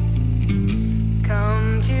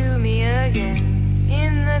 Come to me again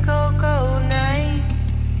in the cold, cold night.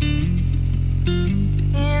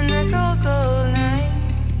 In the cold, cold night.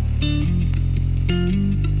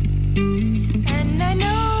 And I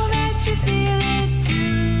know that you feel it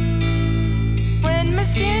too. When my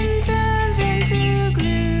skin turns into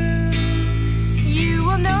glue, you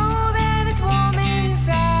will know that it's warm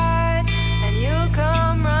inside, and you'll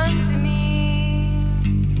come run to me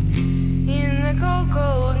in the cold,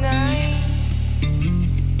 cold night.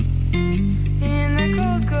 In the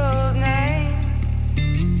cold, cold night.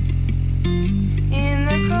 In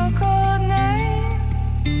the cold, cold night.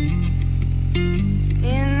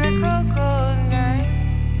 In the cold, cold night.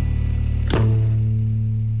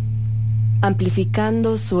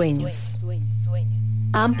 Amplificando sueños.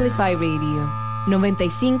 Amplify Radio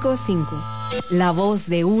 95.5. La voz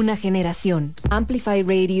de una generación.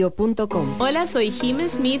 Amplifyradio.com. Hola, soy Jim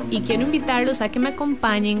Smith y quiero invitarlos a que me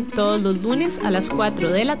acompañen todos los lunes a las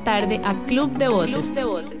 4 de la tarde a Club de Voces,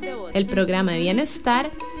 el programa de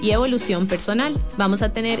bienestar y evolución personal. Vamos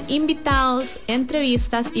a tener invitados,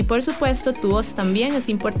 entrevistas y por supuesto tu voz también es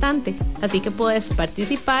importante, así que puedes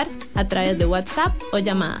participar a través de WhatsApp o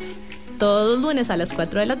llamadas. Todos los lunes a las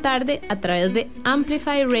 4 de la tarde a través de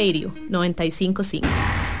Amplify Radio 95.5.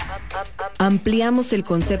 Ampliamos el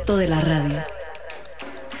concepto de la radio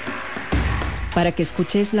para que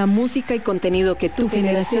escuches la música y contenido que tu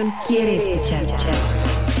generación quiere escuchar.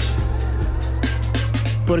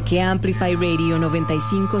 Porque Amplify Radio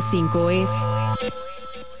 95.5 es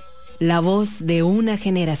la voz de una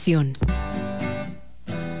generación.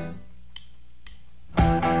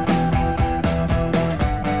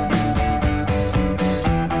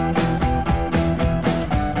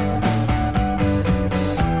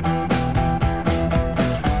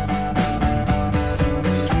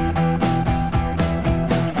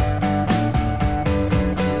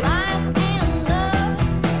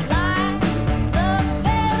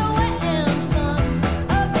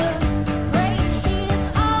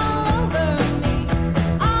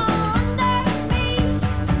 All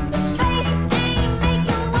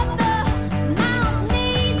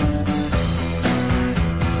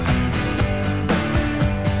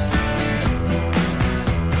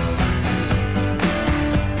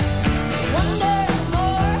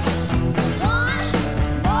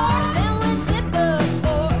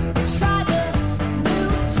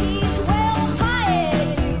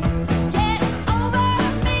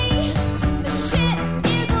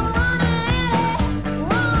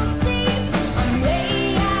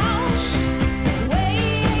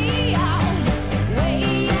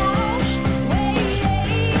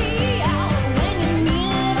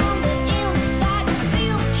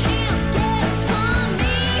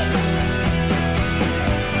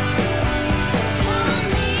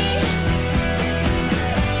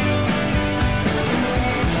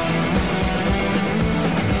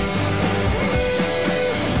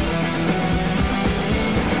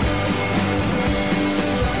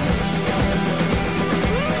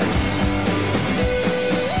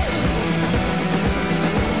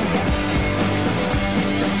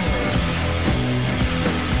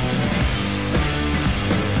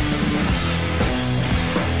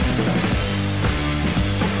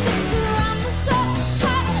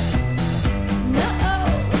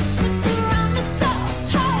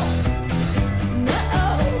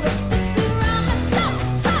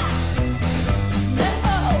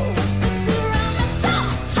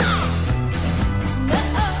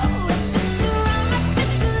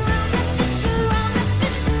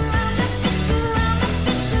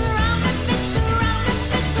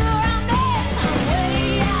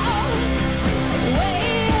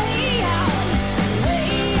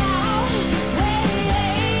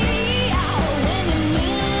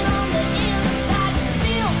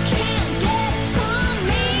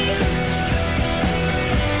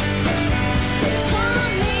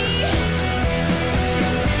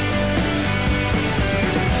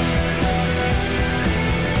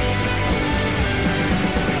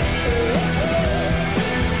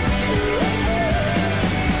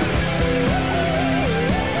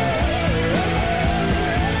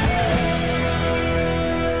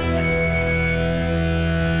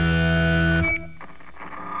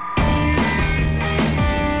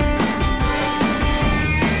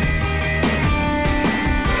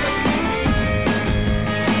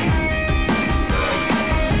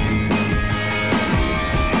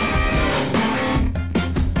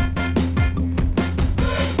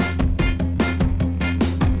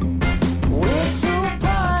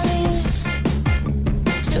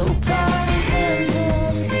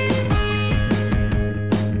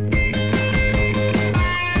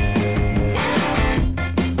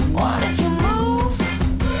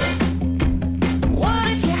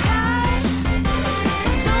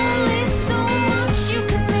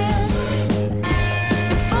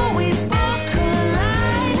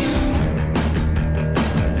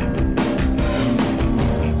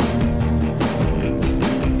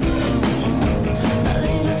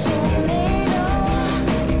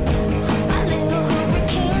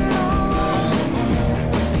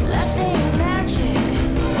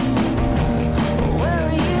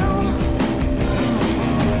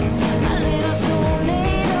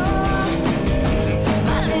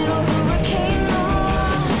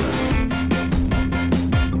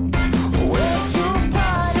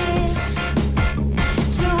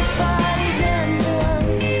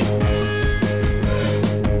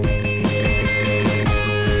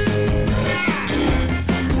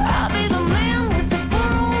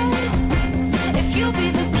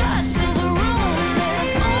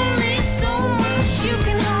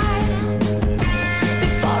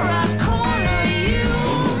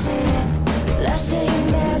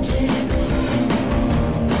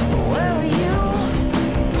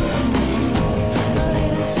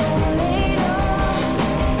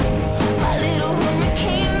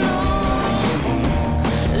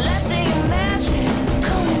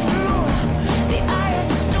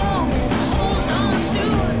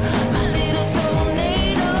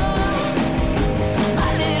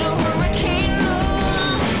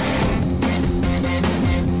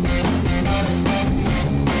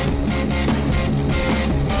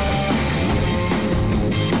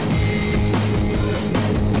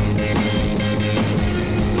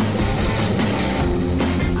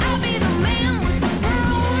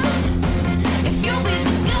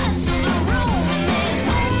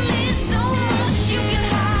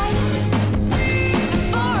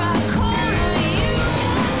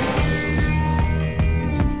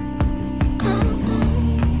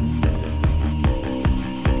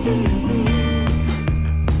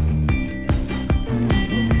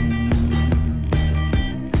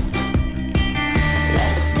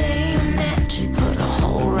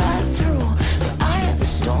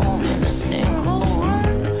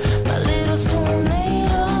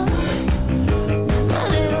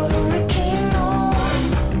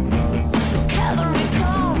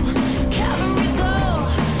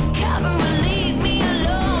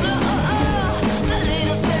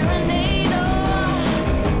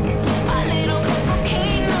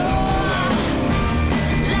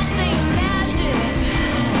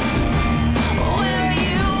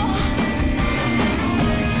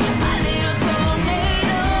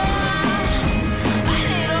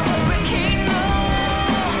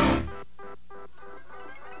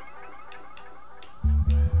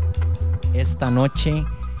la noche.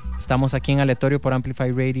 Estamos aquí en Aleatorio por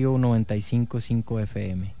Amplify Radio 95.5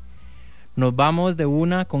 FM. Nos vamos de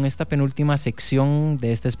una con esta penúltima sección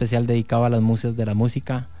de este especial dedicado a las musas de la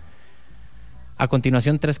música. A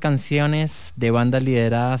continuación, 3 canciones de bandas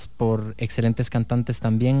lideradas por excelentes cantantes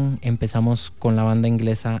también. Empezamos con la banda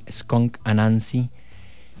inglesa Skunk Anansi,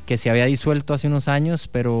 que se había disuelto hace unos años,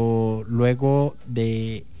 pero luego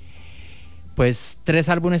de 3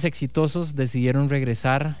 álbumes exitosos decidieron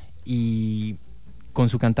regresar, y con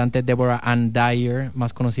su cantante Deborah Ann Dyer,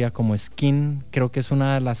 más conocida como Skin. Creo que es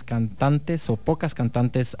una de las cantantes o pocas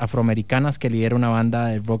cantantes afroamericanas que lidera una banda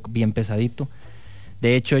de rock bien pesadito.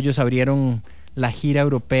 De hecho, ellos abrieron la gira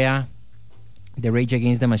europea de Rage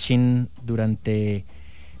Against the Machine durante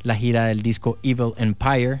la gira del disco Evil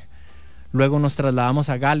Empire. Luego nos trasladamos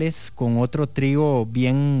a Gales con otro trío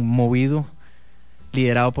bien movido,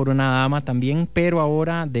 liderado por una dama también, pero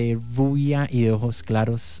ahora de rubia y de ojos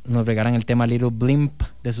claros. Nos regalan el tema Little Blimp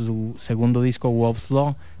de su segundo disco Wolf's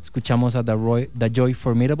Law. Escuchamos a The Joy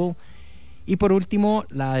Formidable. Y por último,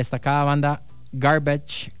 la destacada banda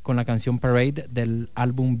Garbage con la canción Parade del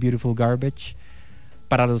álbum Beautiful Garbage.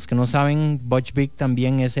 Para los que no saben, Butch Vig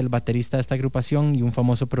también es el baterista de esta agrupación y un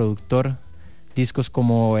famoso productor. Discos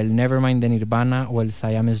como el Nevermind de Nirvana o el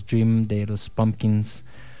Siamese Dream de los Pumpkins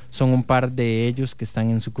son un par de ellos que están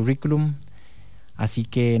en su currículum. Así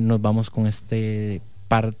que nos vamos con este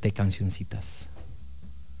par de cancioncitas.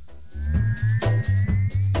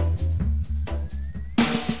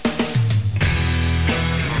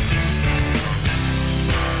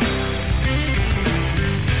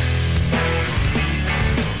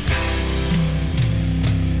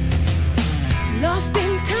 Lost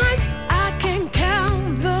in time, I can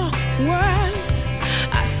count the words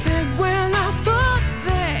I said when I thought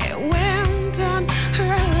they went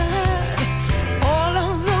unheard. All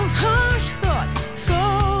of those harsh thoughts, so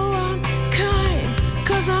unkind,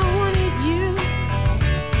 'cause I wanted you.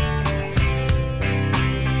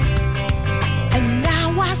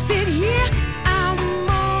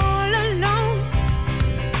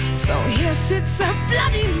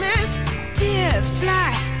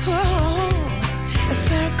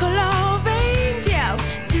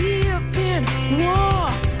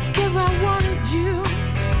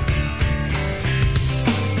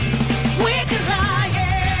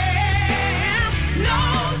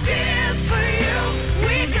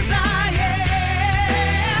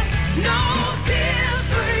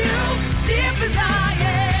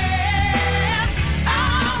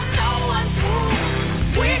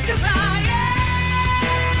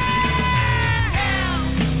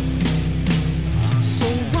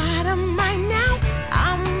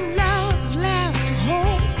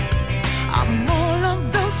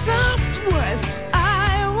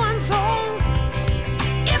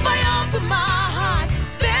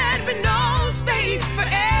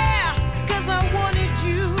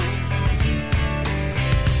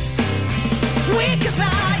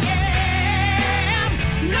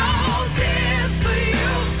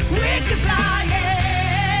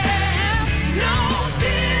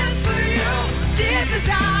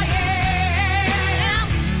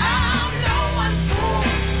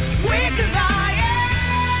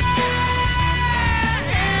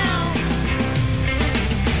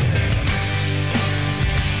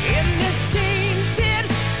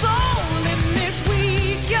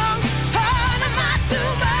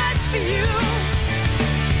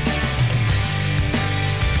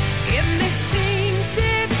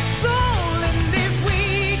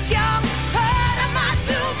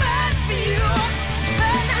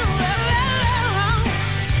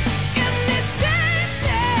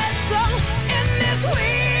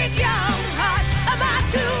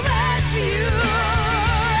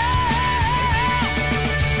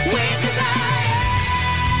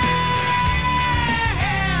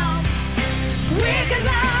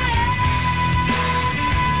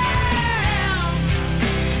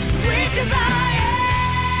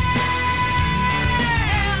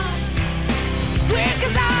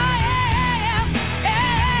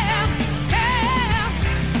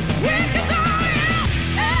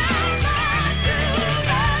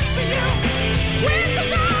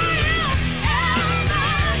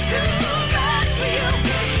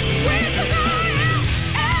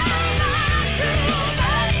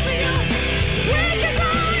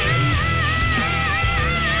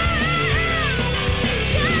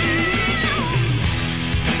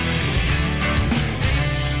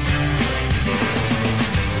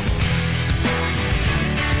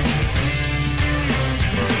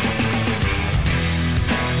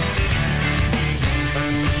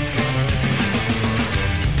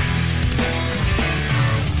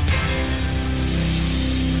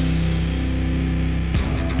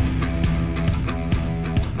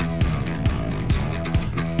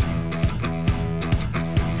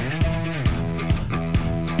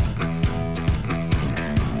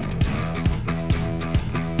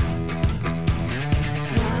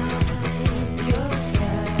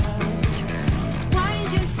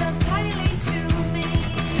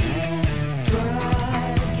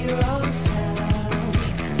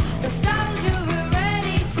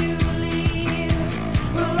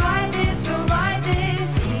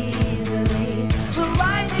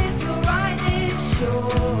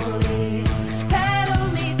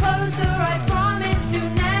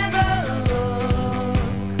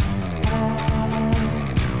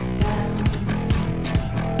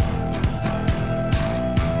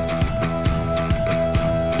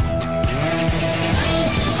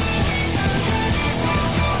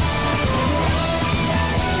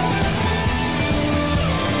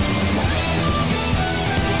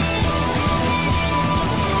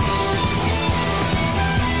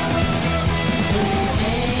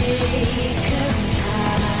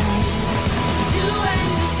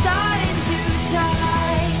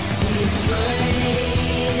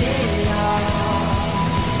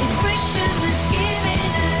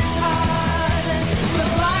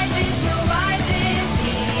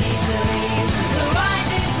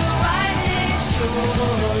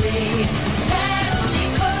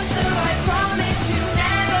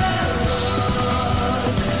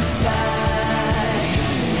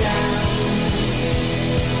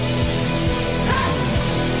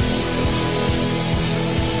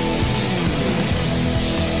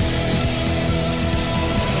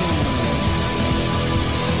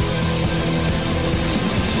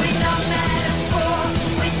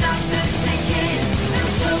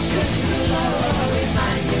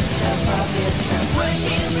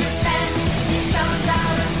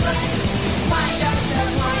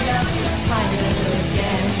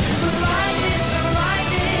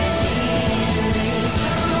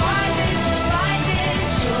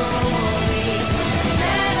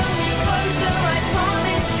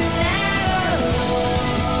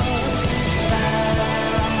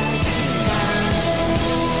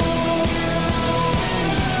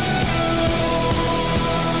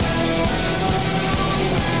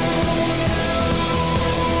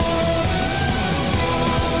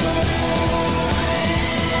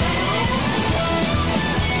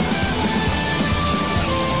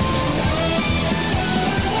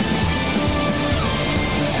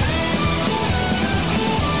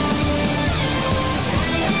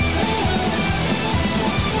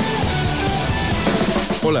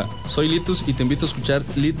 soy Litus y te invito a escuchar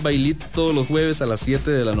Lead by Lead todos los jueves a las 7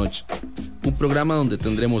 de la noche. Un programa donde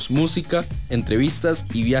tendremos música, entrevistas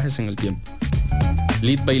y viajes en el tiempo.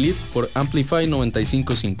 Lead by Lead por Amplify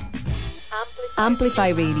 95.5.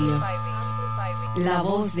 Amplify Radio. La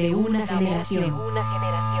voz de una generación.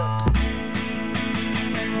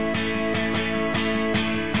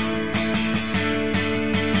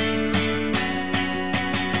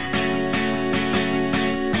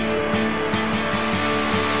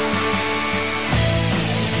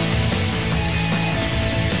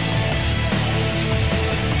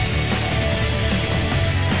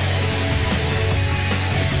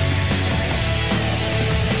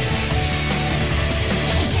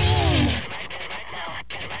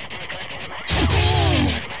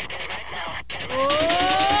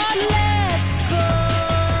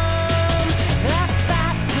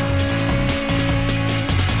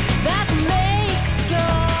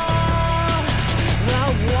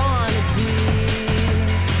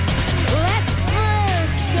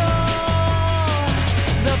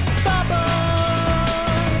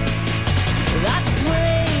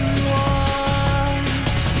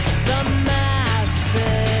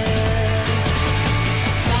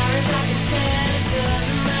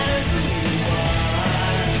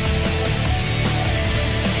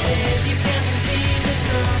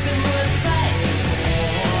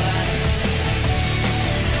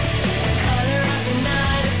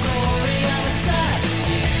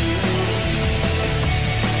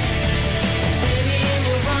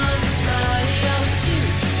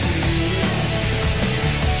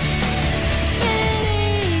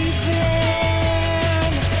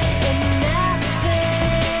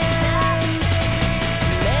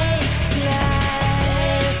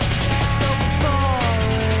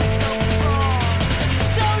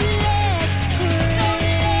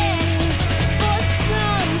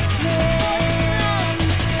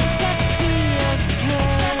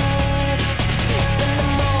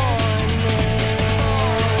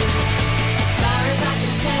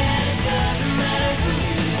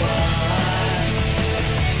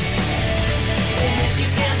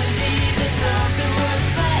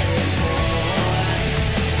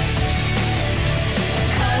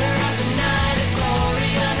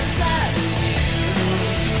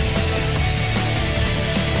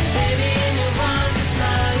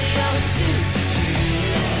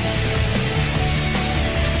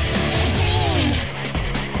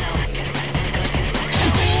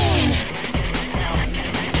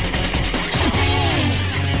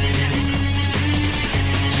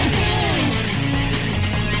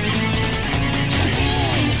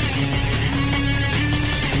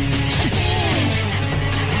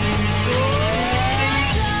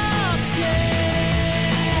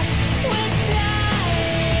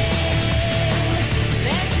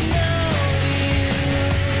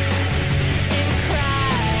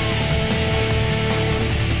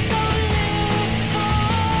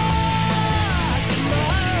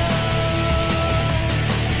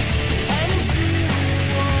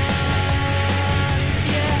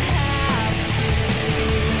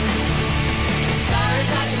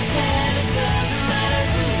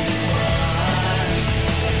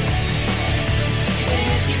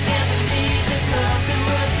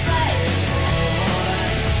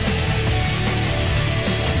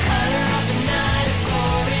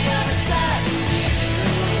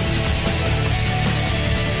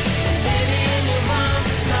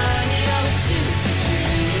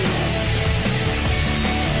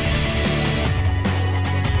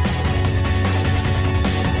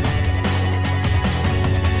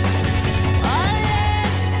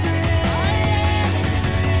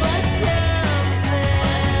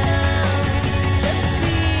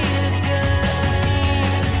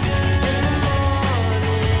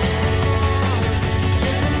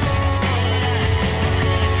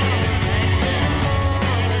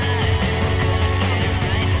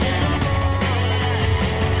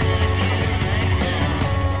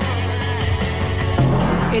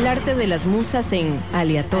 El arte de las musas en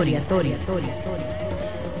Aleatorio.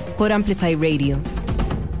 Por Amplify Radio.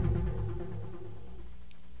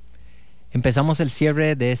 Empezamos el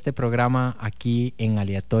cierre de este programa aquí en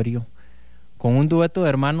Aleatorio con un dueto de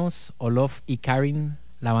hermanos, Olof y Karin,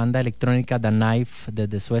 la banda electrónica The Knife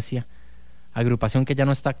desde Suecia, agrupación que ya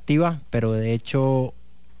no está activa, pero de hecho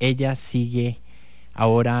ella sigue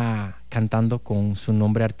ahora cantando con su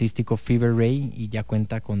nombre artístico Fever Ray y ya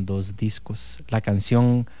cuenta con 2 discos. La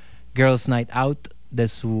canción Girls Night Out de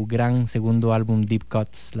su gran segundo álbum Deep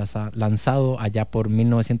Cuts, lanzado allá por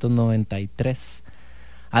 1993.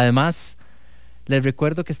 Además, les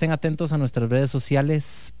recuerdo que estén atentos a nuestras redes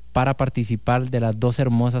sociales para participar de las 2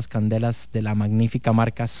 hermosas candelas de la magnífica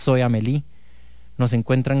marca Soy Amelie. Nos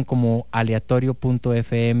encuentran como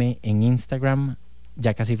aleatorio.fm en Instagram.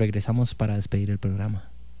 Ya casi regresamos para despedir el programa.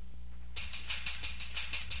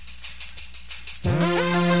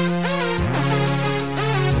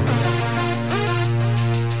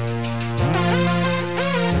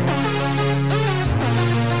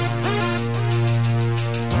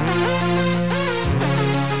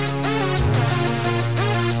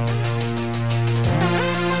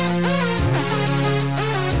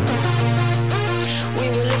 We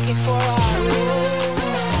were looking for our room.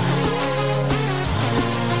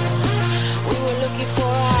 We were looking for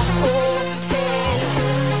our hotel.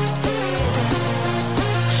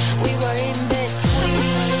 We were in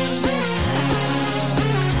between.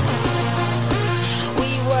 We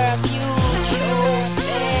were a few chosen,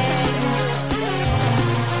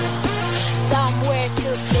 somewhere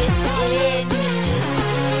to fit in,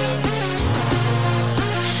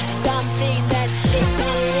 something that's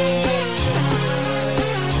fitting.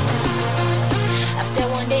 After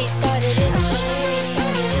one day started itching,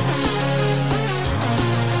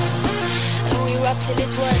 and we rubbed till it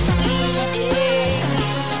was bleeding,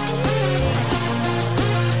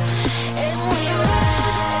 and we ran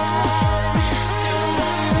through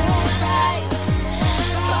the moonlight,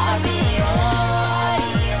 far beyond,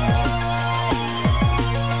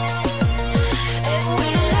 and we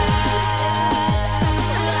laughed at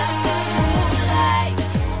the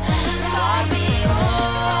moonlight, far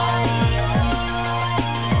beyond.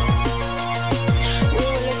 We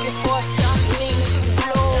were looking for something to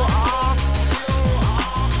flow off.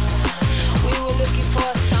 We were looking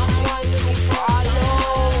for someone to follow.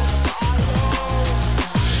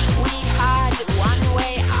 We had one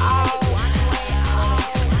way out.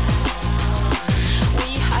 We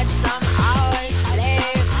had some hours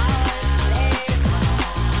left.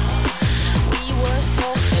 We were so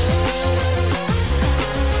close.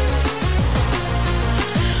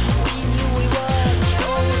 We knew we were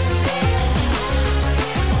chosen.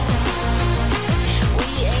 We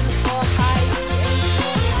aimed for high speed,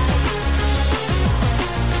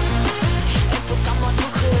 and for someone who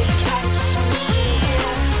could catch me.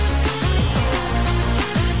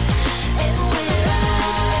 And we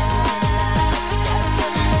laughed at the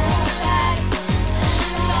moonlight,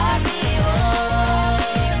 far beyond.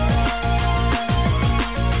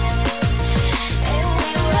 And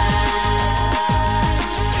we ran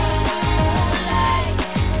through the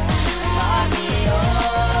moonlight, far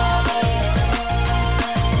beyond.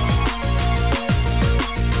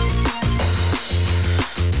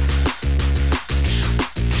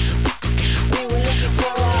 We were looking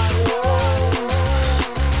for our room.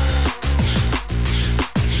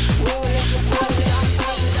 We were looking for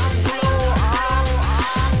something to blow up.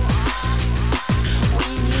 We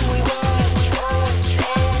knew we were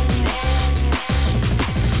chosen,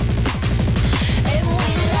 and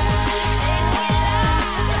we laughed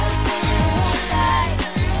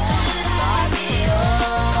at the moonlight, far beyond. And we ran through the moonlight, far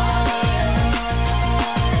beyond. And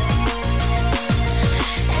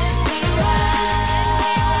we laughed at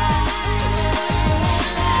the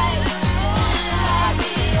moonlight, far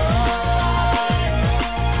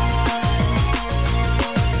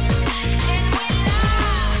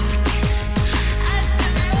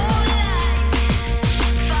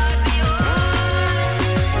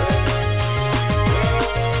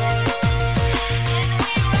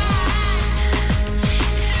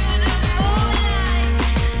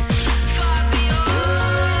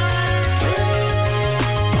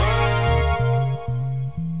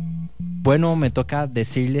Bueno, me toca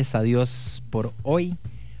decirles adiós por hoy.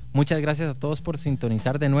 Muchas gracias a todos por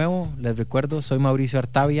sintonizar de nuevo. Les recuerdo, soy Mauricio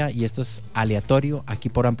Artavia y esto es Aleatorio, aquí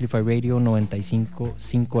por Amplify Radio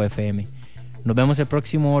 95.5 FM. Nos vemos el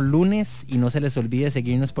próximo lunes y no se les olvide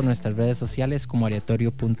seguirnos por nuestras redes sociales como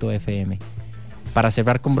aleatorio.fm. Para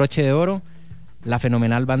cerrar con broche de oro, la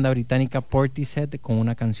fenomenal banda británica Portishead con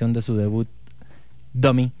una canción de su debut,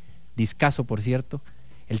 Dummy, discazo por cierto,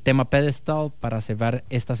 el tema Pedestal para cerrar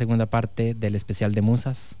esta segunda parte del especial de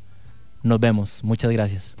Musas. Nos vemos, muchas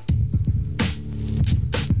gracias.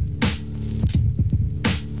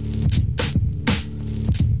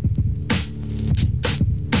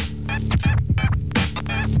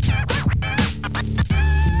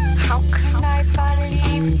 How can I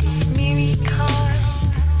believe this miracle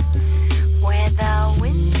where the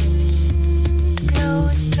wind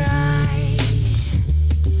blows dry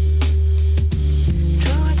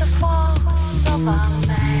through the force of a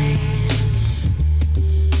man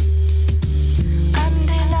and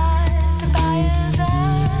in a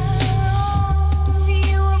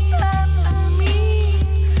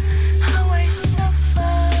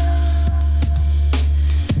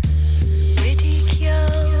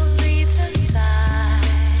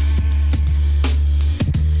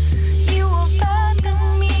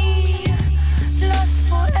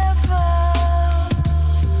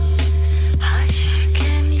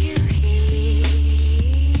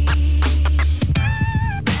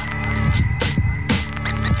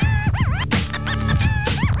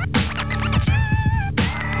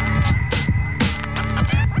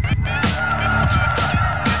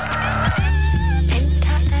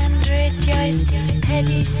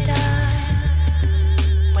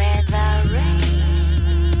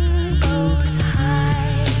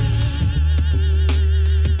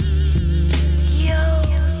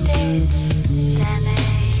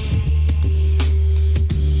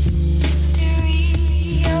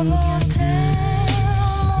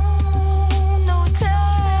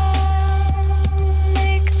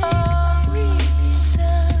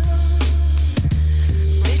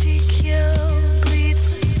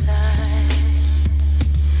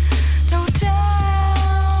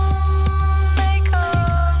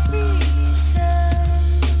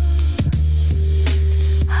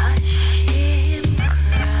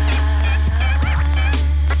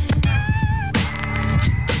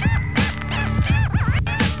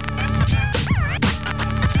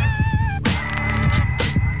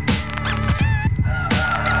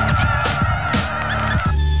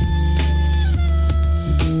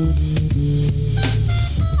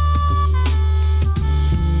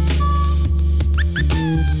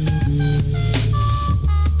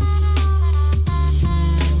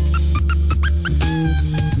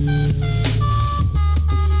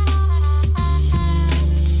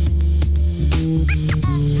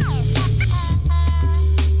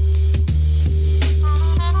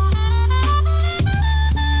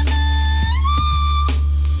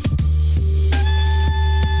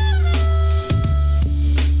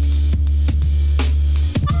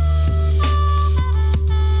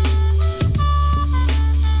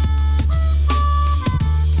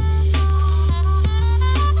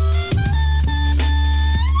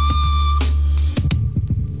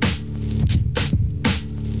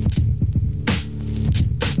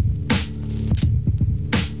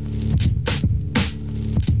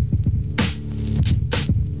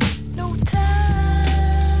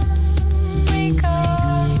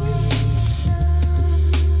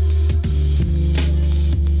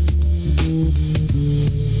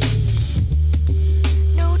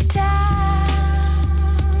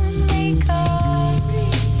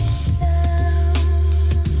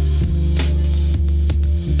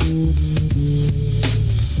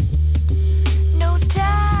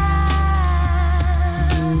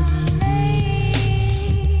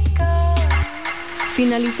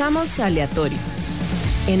Finalizamos Aleatorio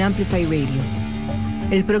en Amplify Radio.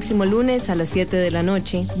 El próximo lunes a las 7 de la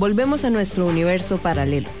noche volvemos a nuestro universo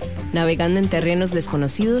paralelo, navegando en terrenos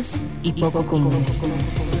desconocidos y poco comunes.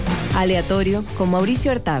 Aleatorio con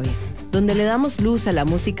Mauricio Artavia, donde le damos luz a la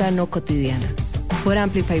música no cotidiana. Por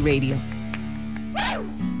Amplify Radio